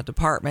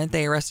Department,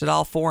 they arrested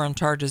all 4 on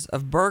charges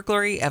of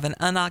burglary of an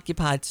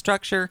unoccupied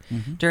structure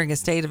during a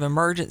state of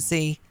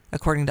emergency,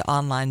 according to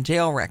online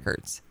jail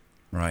records.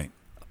 Right.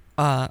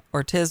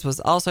 Ortiz was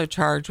also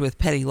charged with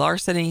petty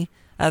larceny,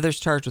 others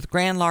charged with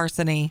grand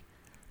larceny.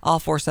 All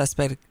 4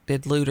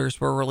 suspected looters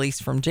were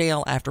released from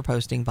jail after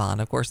posting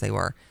bond. Of course they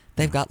were.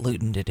 They've got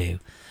looting to do.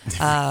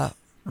 Right.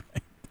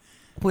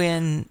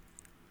 When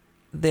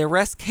the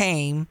arrest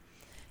came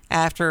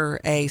after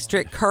a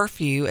strict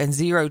curfew and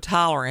zero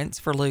tolerance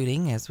for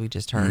looting, as we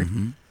just heard,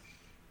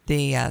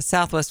 the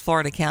Southwest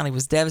Florida County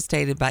was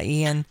devastated by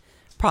Ian,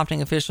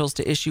 prompting officials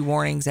to issue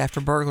warnings after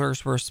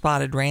burglars were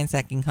spotted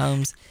ransacking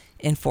homes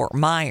in Fort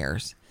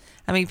Myers.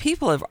 I mean,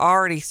 people have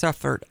already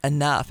suffered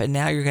enough, and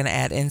now you're going to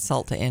add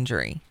insult to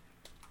injury.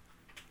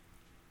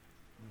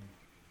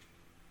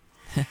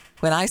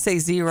 When I say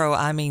zero,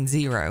 I mean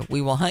zero.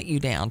 We will hunt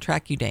you down,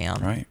 track you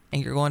down, right,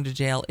 and you're going to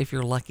jail if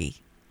you're lucky.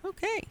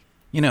 Okay.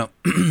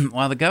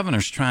 While the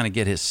governor's trying to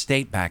get his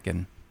state back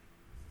in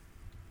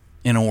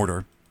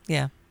order,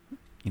 yeah,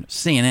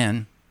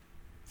 CNN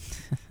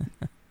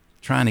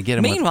trying to get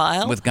him.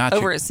 Meanwhile, with gotcha,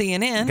 over at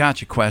CNN,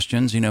 gotcha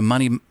questions.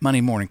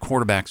 Money morning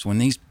quarterbacks. When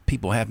these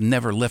people have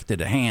never lifted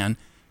a hand,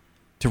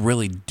 to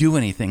really do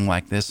anything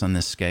like this on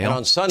this scale. And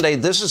on Sunday,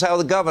 this is how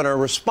the governor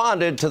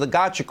responded to the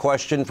gotcha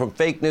question from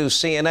fake news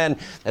CNN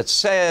that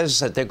says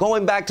that they're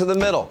going back to the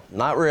middle.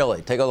 Not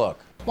really. Take a look.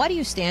 Why do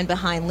you stand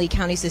behind Lee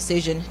County's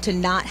decision to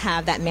not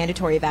have that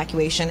mandatory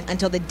evacuation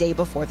until the day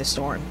before the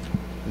storm?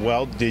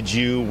 Well,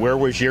 where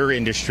was your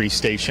industry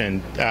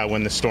stationed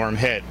when the storm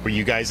hit? Were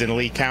you guys in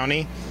Lee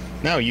County?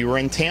 No, you were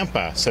in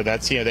Tampa. So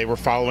that's, they were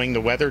following the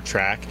weather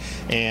track,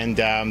 and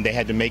they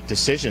had to make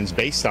decisions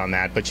based on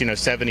that. But,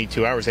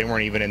 72 hours, they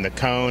weren't even in the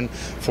cone.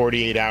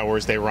 48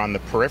 hours, they were on the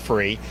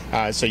periphery.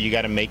 So you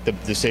got to make the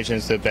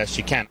decisions the best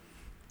you can.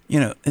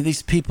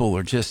 These people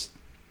are just...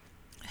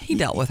 He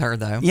dealt with her,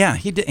 though. Yeah,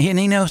 and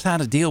he knows how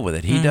to deal with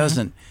it. He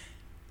doesn't...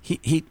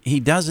 He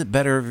does it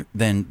better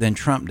than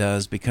Trump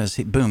does because,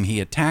 he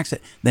attacks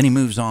it, then he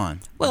moves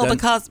on. Well,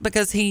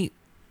 because he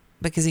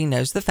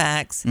knows the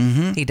facts.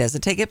 Mm-hmm. He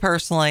doesn't take it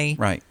personally.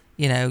 Right.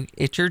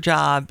 It's your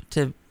job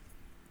to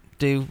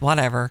do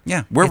whatever.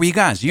 Yeah. Where were you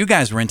guys? You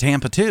guys were in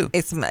Tampa too.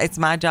 It's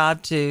my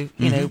job to,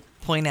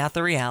 point out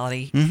the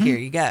reality. Mm-hmm. Here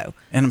you go.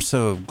 And I'm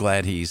so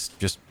glad he's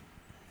just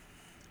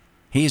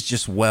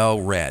well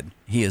read.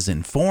 He is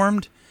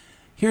informed.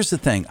 Here's the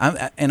thing.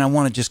 I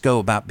want to just go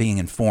about being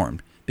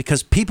informed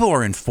because people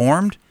are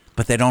informed,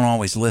 but they don't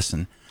always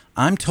listen.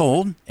 I'm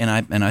told, and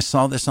I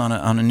saw this on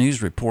a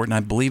news report, and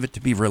I believe it to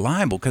be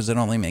reliable because it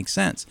only makes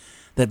sense,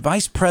 that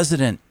Vice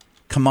President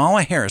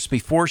Kamala Harris,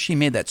 before she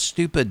made that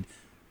stupid,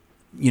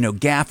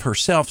 gaffe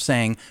herself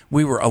saying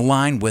we were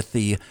aligned with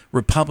the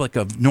Republic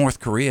of North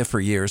Korea for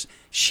years,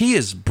 she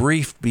is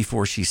briefed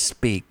before she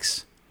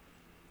speaks.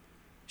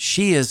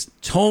 She is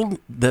told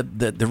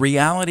the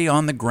reality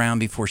on the ground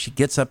before she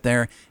gets up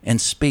there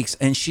and speaks,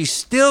 and she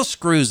still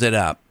screws it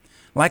up.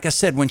 Like I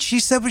said, when she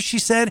said what she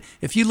said,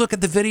 if you look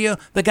at the video,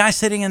 the guy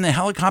sitting in the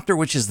helicopter,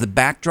 which is the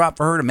backdrop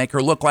for her to make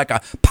her look like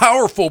a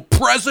powerful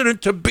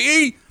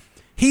president-to-be,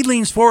 he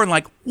leans forward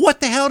like, what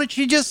the hell did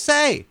she just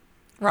say?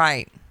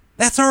 Right.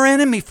 That's our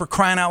enemy, for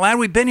crying out loud.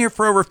 We've been here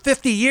for over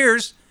 50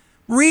 years.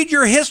 Read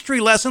your history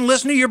lesson.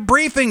 Listen to your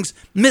briefings,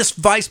 Miss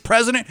Vice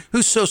President,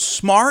 who's so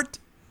smart.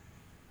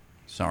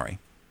 Sorry.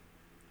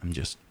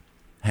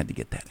 Had to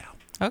get that out.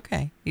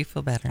 Okay. You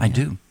feel better I now.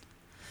 do.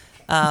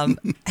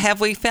 Have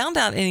we found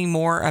out any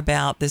more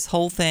about this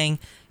whole thing?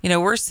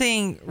 We're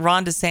seeing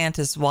Ron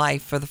DeSantis'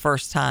 wife for the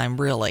first time,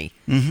 really.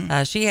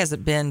 Mm-hmm. She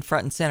hasn't been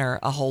front and center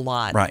a whole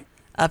lot. Right.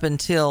 Up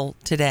until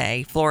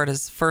today.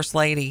 Florida's first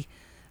lady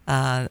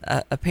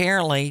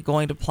apparently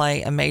going to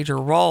play a major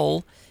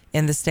role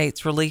in the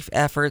state's relief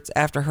efforts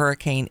after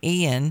Hurricane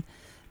Ian.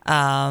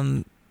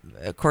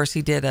 Of course,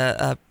 he did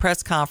a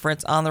press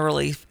conference on the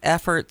relief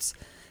efforts,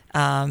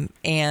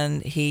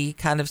 and he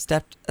kind of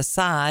stepped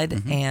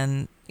aside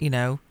and,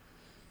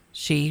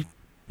 she,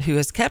 who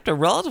has kept a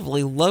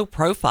relatively low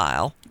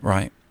profile,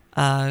 right,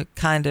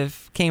 kind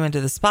of came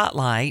into the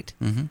spotlight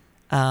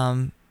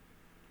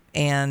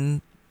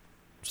and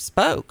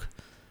spoke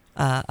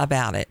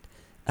about it.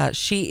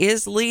 She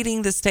is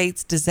leading the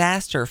state's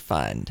disaster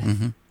fund.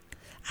 Mm-hmm.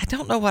 I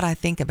don't know what I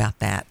think about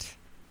that.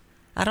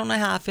 I don't know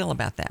how I feel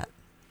about that.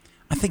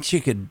 I think she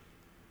could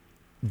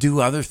do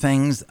other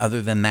things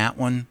other than that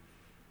one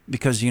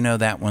because,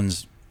 that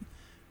one's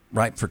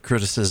ripe for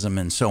criticism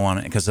and so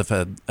on. Because if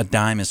a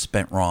dime is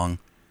spent wrong,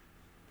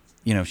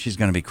 she's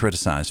going to be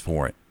criticized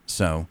for it.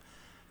 So,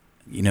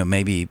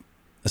 maybe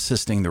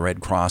assisting the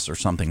Red Cross or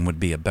something would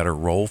be a better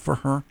role for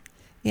her.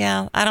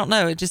 Yeah, I don't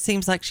know. It just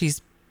seems like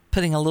she's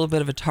putting a little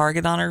bit of a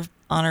target on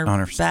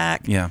her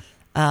back. Yeah.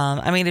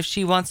 If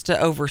she wants to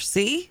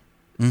oversee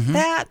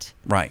that,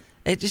 right.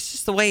 It's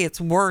just the way it's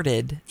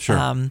worded.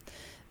 Sure.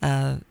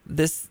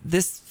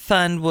 This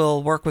fund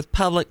will work with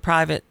public,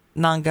 private,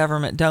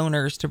 non-government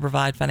donors to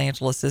provide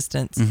financial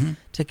assistance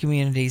to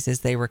communities as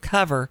they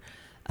recover.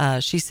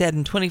 She said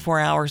in 24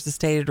 hours, the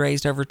state had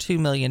raised over $2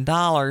 million,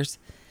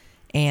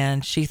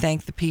 and she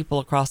thanked the people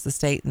across the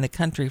state and the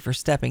country for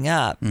stepping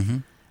up.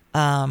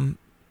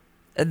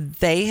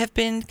 They have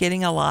been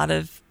getting a lot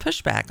of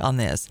pushback on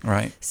this,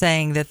 right?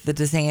 Saying that the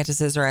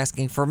DeSantises are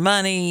asking for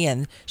money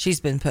and she's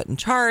been put in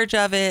charge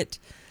of it.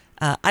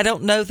 I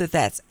don't know that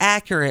that's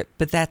accurate,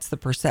 but that's the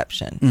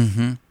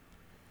perception.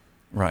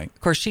 Right.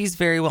 Of course, she's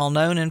very well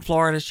known in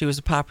Florida. She was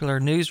a popular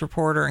news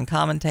reporter and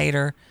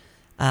commentator.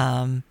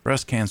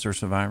 Breast cancer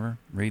survivor.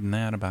 Reading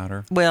that about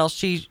her. Well,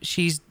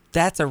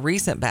 that's a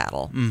recent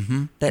battle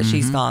that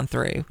she's gone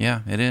through.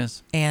 Yeah, it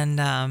is. And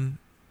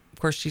of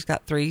course, she's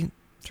got three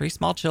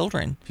small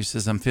children. She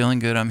says, "I'm feeling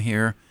good. I'm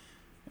here.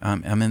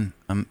 I'm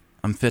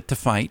fit to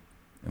fight."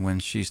 When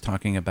she's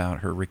talking about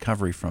her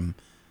recovery from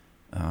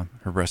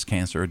her breast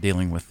cancer,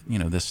 dealing with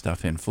this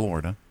stuff in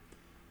Florida.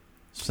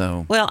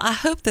 So well, I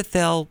hope that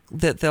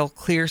they'll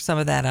clear some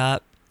of that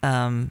up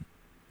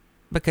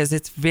because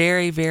it's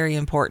very, very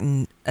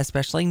important,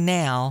 especially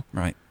now,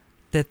 right,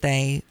 that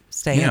they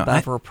stay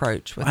above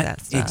reproach with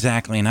that stuff.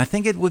 Exactly, and I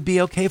think it would be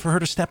okay for her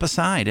to step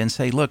aside and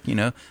say, "Look,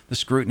 the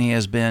scrutiny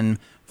has been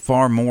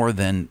far more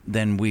than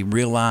we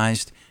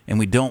realized, and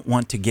we don't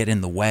want to get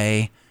in the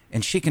way."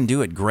 And she can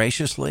do it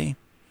graciously.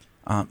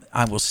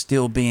 I will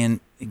still be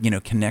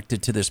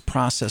connected to this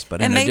process,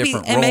 but in a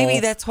different role. And maybe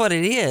that's what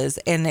it is,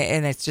 and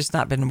it's just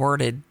not been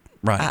worded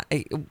right.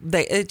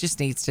 It just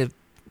needs to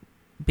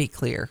be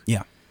clear.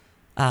 Yeah.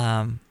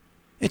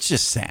 It's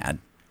just sad.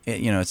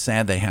 It's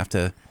sad they have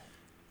to.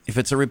 If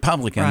it's a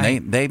Republican,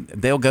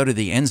 right. they'll go to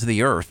the ends of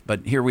the earth.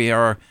 But here we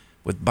are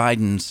with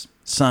Biden's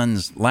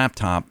son's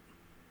laptop,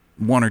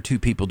 one or two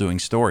people doing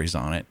stories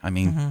on it. I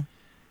mean,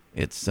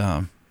 it's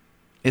sad.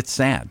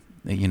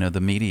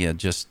 The media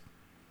just.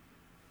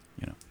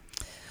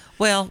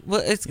 Well,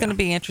 it's going to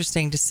be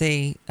interesting to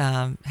see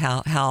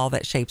how all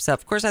that shapes up.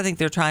 Of course, I think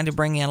they're trying to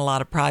bring in a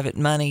lot of private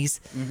monies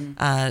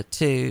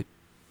to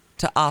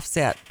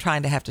offset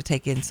trying to have to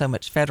take in so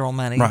much federal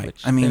money. Right.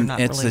 Which I mean, they're not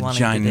it's really a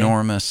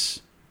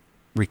ginormous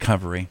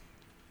recovery,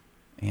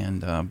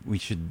 and we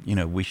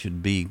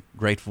should be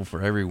grateful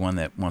for everyone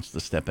that wants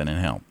to step in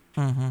and help.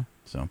 Mm-hmm.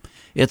 So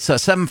it's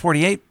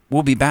 7:48.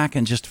 We'll be back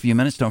in just a few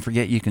minutes. Don't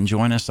forget you can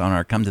join us on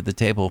our Come to the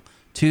Table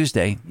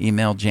Tuesday.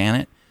 Email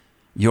Janet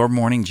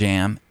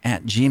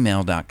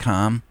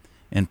yourmorningjam@gmail.com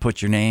and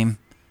put your name,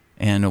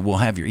 and we'll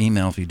have your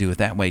email if you do it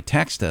that way.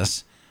 Text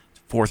us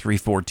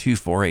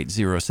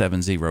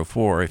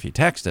 434-248-0704. If you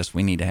text us,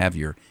 we need to have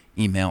your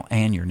email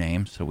and your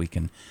name so we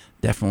can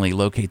definitely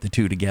locate the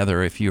two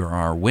together. If you're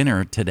our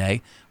winner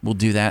today, we'll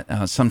do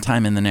that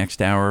sometime in the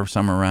next hour,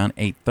 somewhere around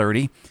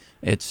 8:30.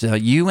 It's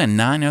you and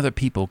 9 other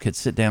people could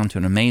sit down to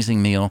an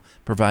amazing meal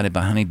provided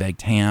by Honey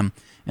Baked Ham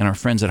and our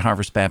friends at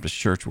Harvest Baptist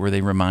Church, where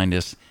they remind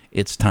us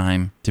it's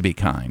time to be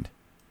kind.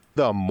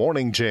 The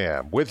Morning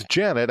Jam with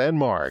Janet and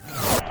Mark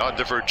on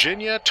the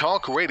Virginia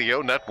Talk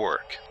Radio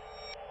Network.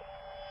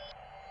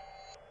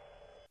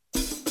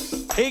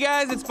 Hey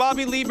guys, it's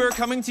Bobby Lieber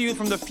coming to you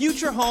from the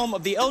future home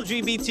of the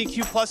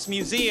LGBTQ+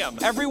 Museum.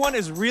 Everyone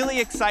is really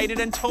excited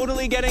and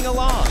totally getting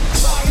along.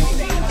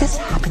 This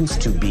happens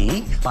to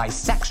be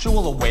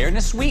Bisexual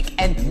Awareness Week,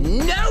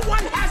 and no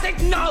one has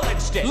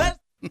acknowledged it.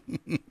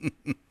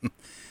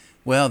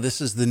 Well,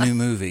 this is the new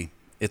movie.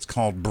 It's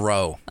called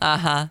Bro.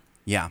 Uh-huh.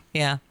 Yeah.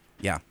 Yeah.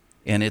 Yeah.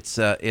 And it's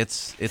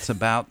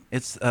about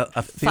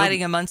a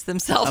fighting amongst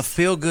themselves. A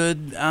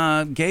feel-good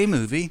gay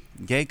movie,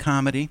 gay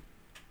comedy.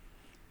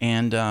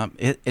 And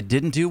it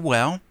didn't do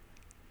well.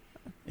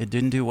 It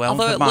didn't do well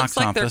Although at the it box looks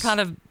like office. they're kind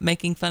of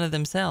making fun of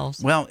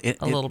themselves. Well,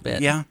 a little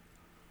bit. Yeah.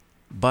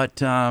 But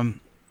the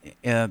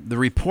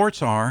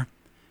reports are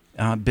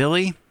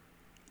Billy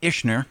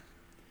Eichner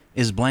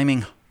is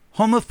blaming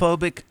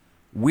homophobic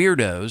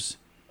weirdos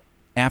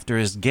after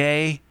his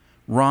gay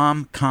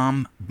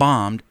rom-com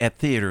bombed at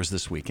theaters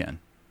this weekend.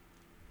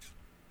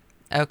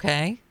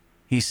 Okay.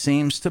 He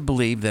seems to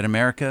believe that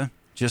America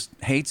just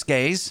hates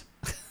gays,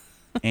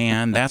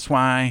 and that's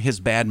why his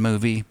bad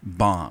movie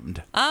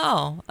bombed.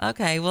 Oh,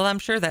 okay. Well, I'm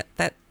sure that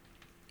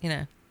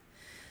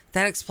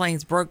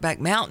explains Brokeback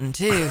Mountain,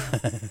 too.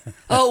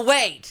 Oh,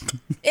 wait.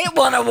 It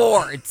won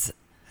awards.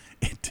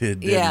 It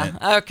did, didn't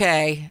it?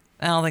 Okay.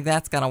 I don't think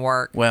that's going to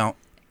work. Well.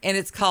 And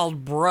it's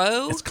called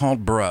Bro? It's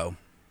called Bro.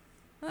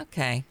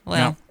 Okay.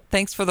 Well,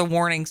 thanks for the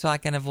warning so I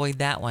can avoid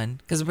that one,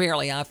 because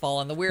apparently I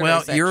fall in the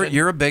weirdo section. Well,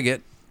 you're a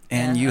bigot,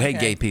 and you hate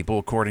gay people,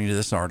 according to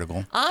this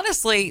article.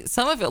 Honestly,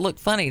 some of it looked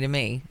funny to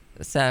me.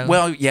 So.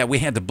 Well, yeah, we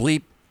had to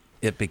bleep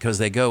it because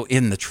they go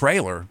in the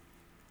trailer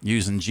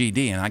using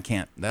GD, and I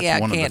can't.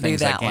 That's one of the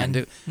things I can't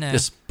do. No.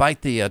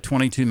 Despite the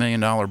 $22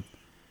 million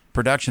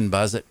production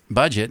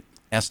budget,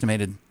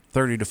 estimated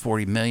 $30 to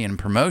 $40 million in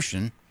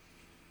promotion.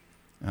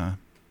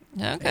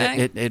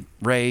 Okay. It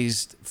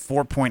raised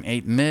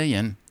 $4.8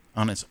 million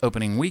on its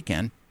opening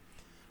weekend.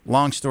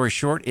 Long story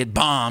short, it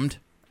bombed.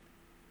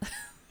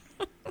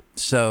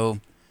 So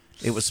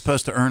it was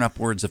supposed to earn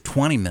upwards of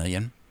 $20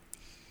 million.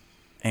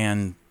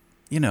 And,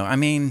 I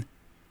mean...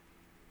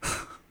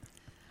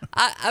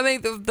 I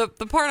mean,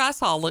 the part I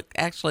saw looked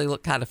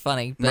kind of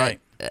funny, but right.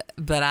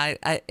 But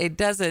it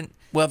doesn't.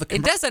 Well,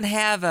 it doesn't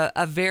have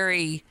a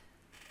very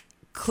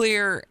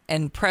clear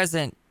and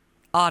present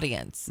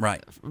audience,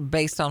 right?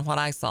 Based on what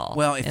I saw.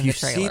 Well, if in you the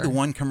trailer. see the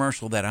one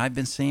commercial that I've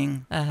been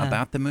seeing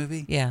about the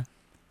movie, yeah,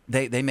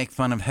 they make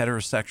fun of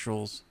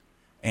heterosexuals,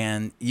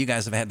 and you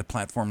guys have had the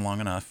platform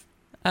long enough,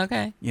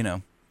 okay?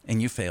 And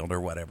you failed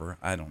or whatever.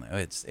 I don't know.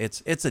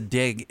 It's a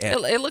dig at.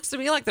 It looks to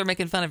me like they're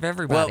making fun of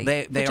everybody.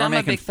 Well, which I'm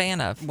a big fan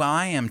of. Well,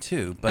 I am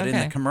too. But in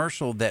Okay. the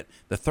commercial the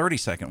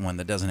 30-second one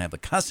that doesn't have the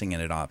cussing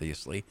in it,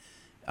 obviously,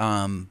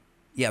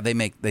 they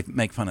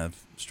make fun of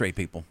straight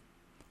people.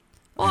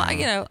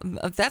 Well,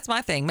 that's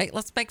my thing.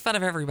 Let's make fun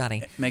of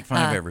everybody. Make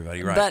fun of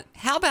everybody, right? But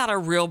how about a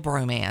real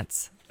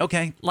bromance?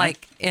 Okay.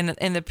 Like in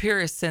the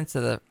purest sense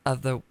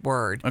of the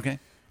word. Okay.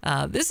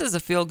 This is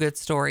a feel-good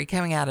story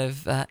coming out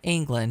of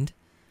England.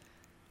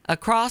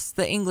 Across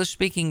the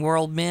English-speaking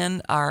world,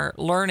 men are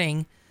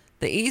learning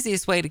the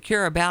easiest way to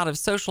cure a bout of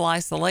social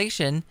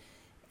isolation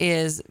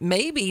is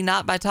maybe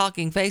not by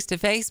talking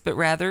face-to-face, but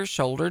rather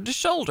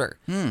shoulder-to-shoulder.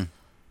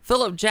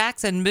 Philip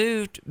Jackson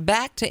moved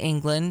back to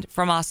England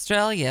from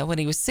Australia when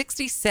he was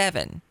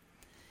 67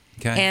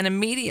 and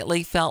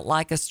immediately felt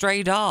like a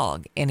stray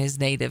dog in his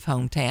native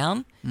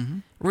hometown,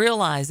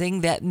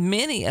 realizing that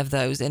many of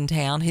those in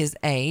town his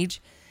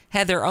age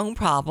had their own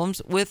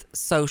problems with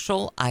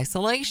social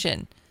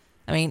isolation.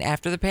 I mean,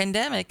 after the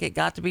pandemic, it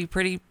got to be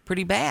pretty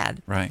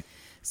bad. Right.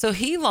 So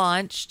he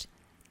launched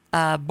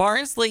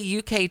Barnsley,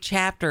 UK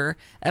chapter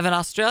of an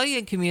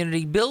Australian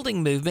community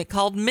building movement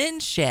called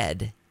Men's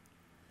Shed.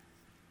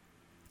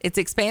 It's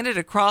expanded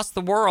across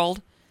the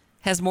world,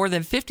 has more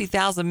than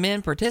 50,000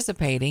 men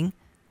participating,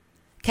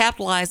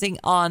 capitalizing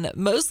on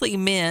mostly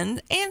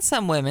men and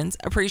some women's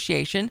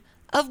appreciation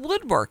of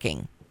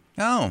woodworking.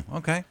 Oh,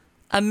 okay.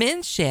 A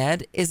men's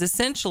shed is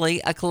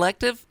essentially a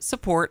collective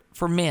support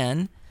for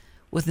men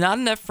with not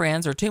enough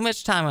friends or too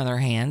much time on their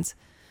hands.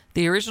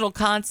 The original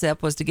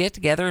concept was to get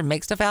together and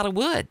make stuff out of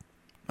wood.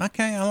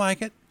 Okay, I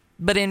like it.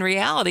 But in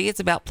reality, it's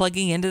about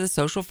plugging into the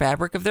social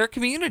fabric of their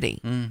community.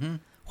 Mm-hmm.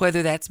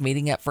 Whether that's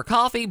meeting up for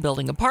coffee,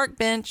 building a park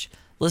bench,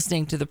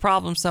 listening to the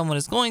problems someone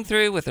is going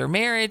through with their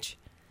marriage.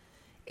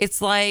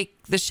 It's like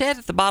the shed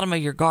at the bottom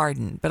of your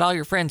garden, but all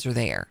your friends are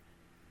there.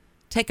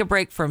 Take a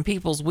break from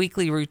people's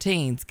weekly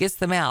routines, gets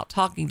them out,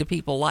 talking to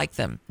people like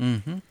them.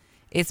 Mm-hmm.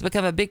 It's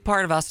become a big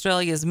part of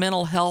Australia's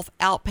mental health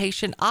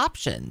outpatient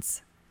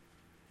options.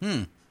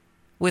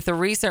 With a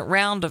recent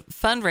round of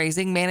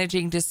fundraising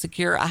managing to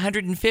secure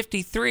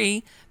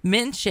 153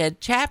 Men's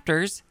Shed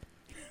chapters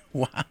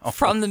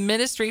from the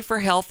Ministry for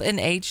Health and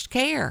Aged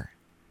Care.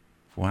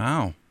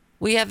 Wow.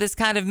 We have this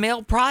kind of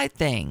male pride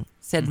thing,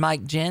 said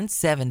Mike Jen,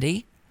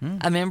 70,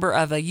 a member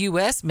of a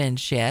U.S. Men's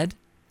Shed.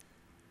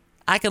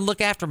 I can look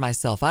after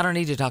myself. I don't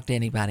need to talk to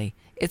anybody.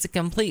 It's a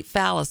complete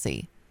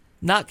fallacy.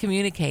 Not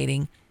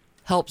communicating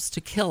helps to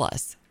kill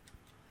us.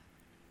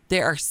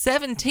 There are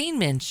 17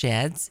 men's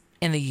sheds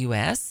in the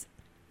U.S.,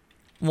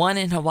 one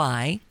in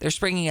Hawaii. They're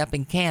springing up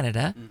in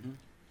Canada.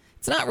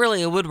 It's not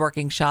really a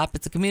woodworking shop.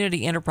 It's a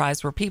community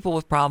enterprise where people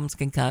with problems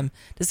can come,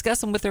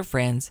 discuss them with their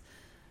friends.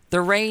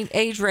 The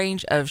age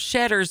range of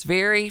shedders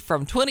vary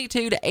from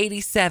 22 to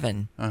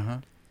 87,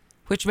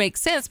 which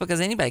makes sense because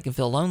anybody can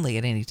feel lonely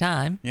at any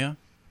time. Yeah.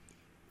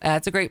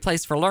 It's a great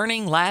place for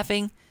learning,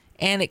 laughing,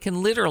 and it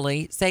can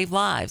literally save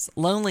lives.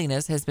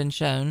 Loneliness has been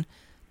shown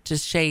to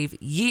shave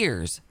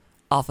years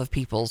off of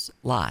people's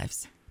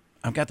lives.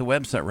 I've got the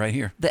website right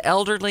here. The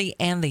elderly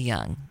and the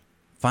young.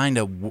 Find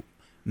a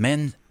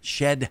men's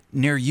shed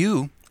near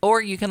you.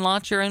 Or you can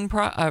launch your own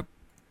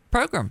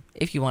program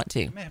if you want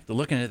to. I may have to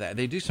look into that.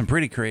 They do some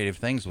pretty creative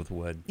things with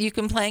wood. You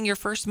can plan your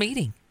first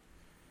meeting.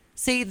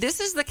 See, this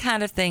is the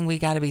kind of thing we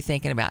got to be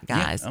thinking about,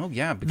 guys. Yeah. Oh,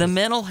 yeah. The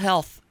mental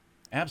health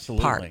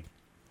absolutely part.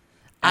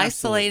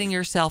 Isolating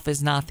yourself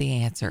is not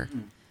the answer.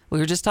 We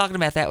were just talking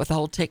about that with the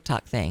whole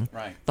TikTok thing.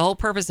 Right. The whole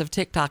purpose of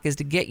TikTok is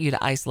to get you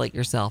to isolate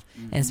yourself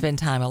and spend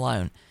time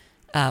alone.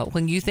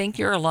 When you think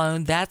you're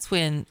alone, that's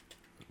when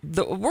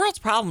the world's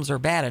problems are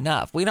bad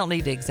enough. We don't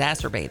need to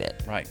exacerbate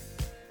it. Right.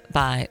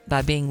 By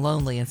being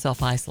lonely and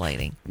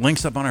self-isolating.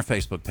 Links up on our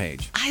Facebook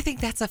page. I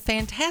think that's a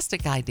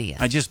fantastic idea.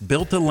 I just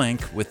built a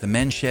link with the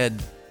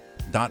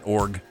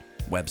mensshed.org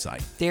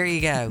website. There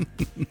you go.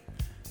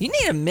 You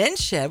need a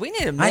men's shed. We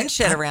need a men's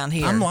shed around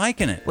here. I'm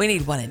liking it. We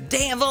need one in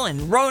Danville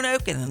and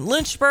Roanoke and in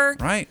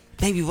Lynchburg. Right.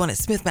 Maybe one at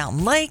Smith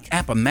Mountain Lake.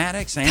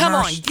 Appomattox, Amherst. Come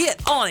on,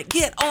 get on it.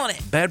 Get on it.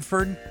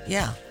 Bedford.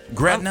 Yeah.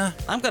 Gretna.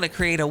 I'm going to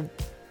create a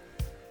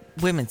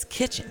women's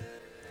kitchen.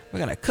 We're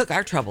going to cook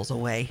our troubles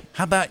away.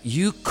 How about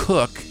you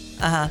cook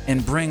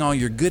and bring all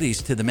your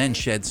goodies to the men's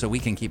shed so we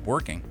can keep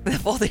working?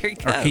 Well, there you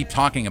go. Or keep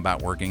talking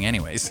about working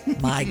anyways.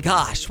 My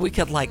gosh, we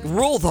could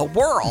rule the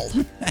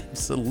world.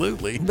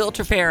 Absolutely. Bill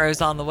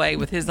Trefero's on the way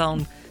with his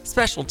own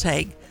special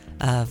take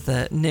of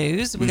the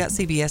news. We got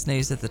CBS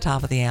News at the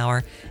top of the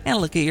hour and a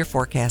look at your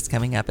forecast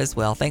coming up as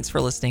well. Thanks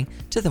for listening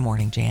to The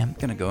Morning Jam. I'm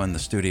going to go in the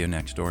studio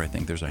next door. I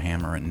think there's a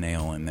hammer and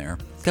nail in there.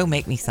 Go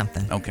make me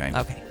something. Okay.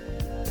 Okay.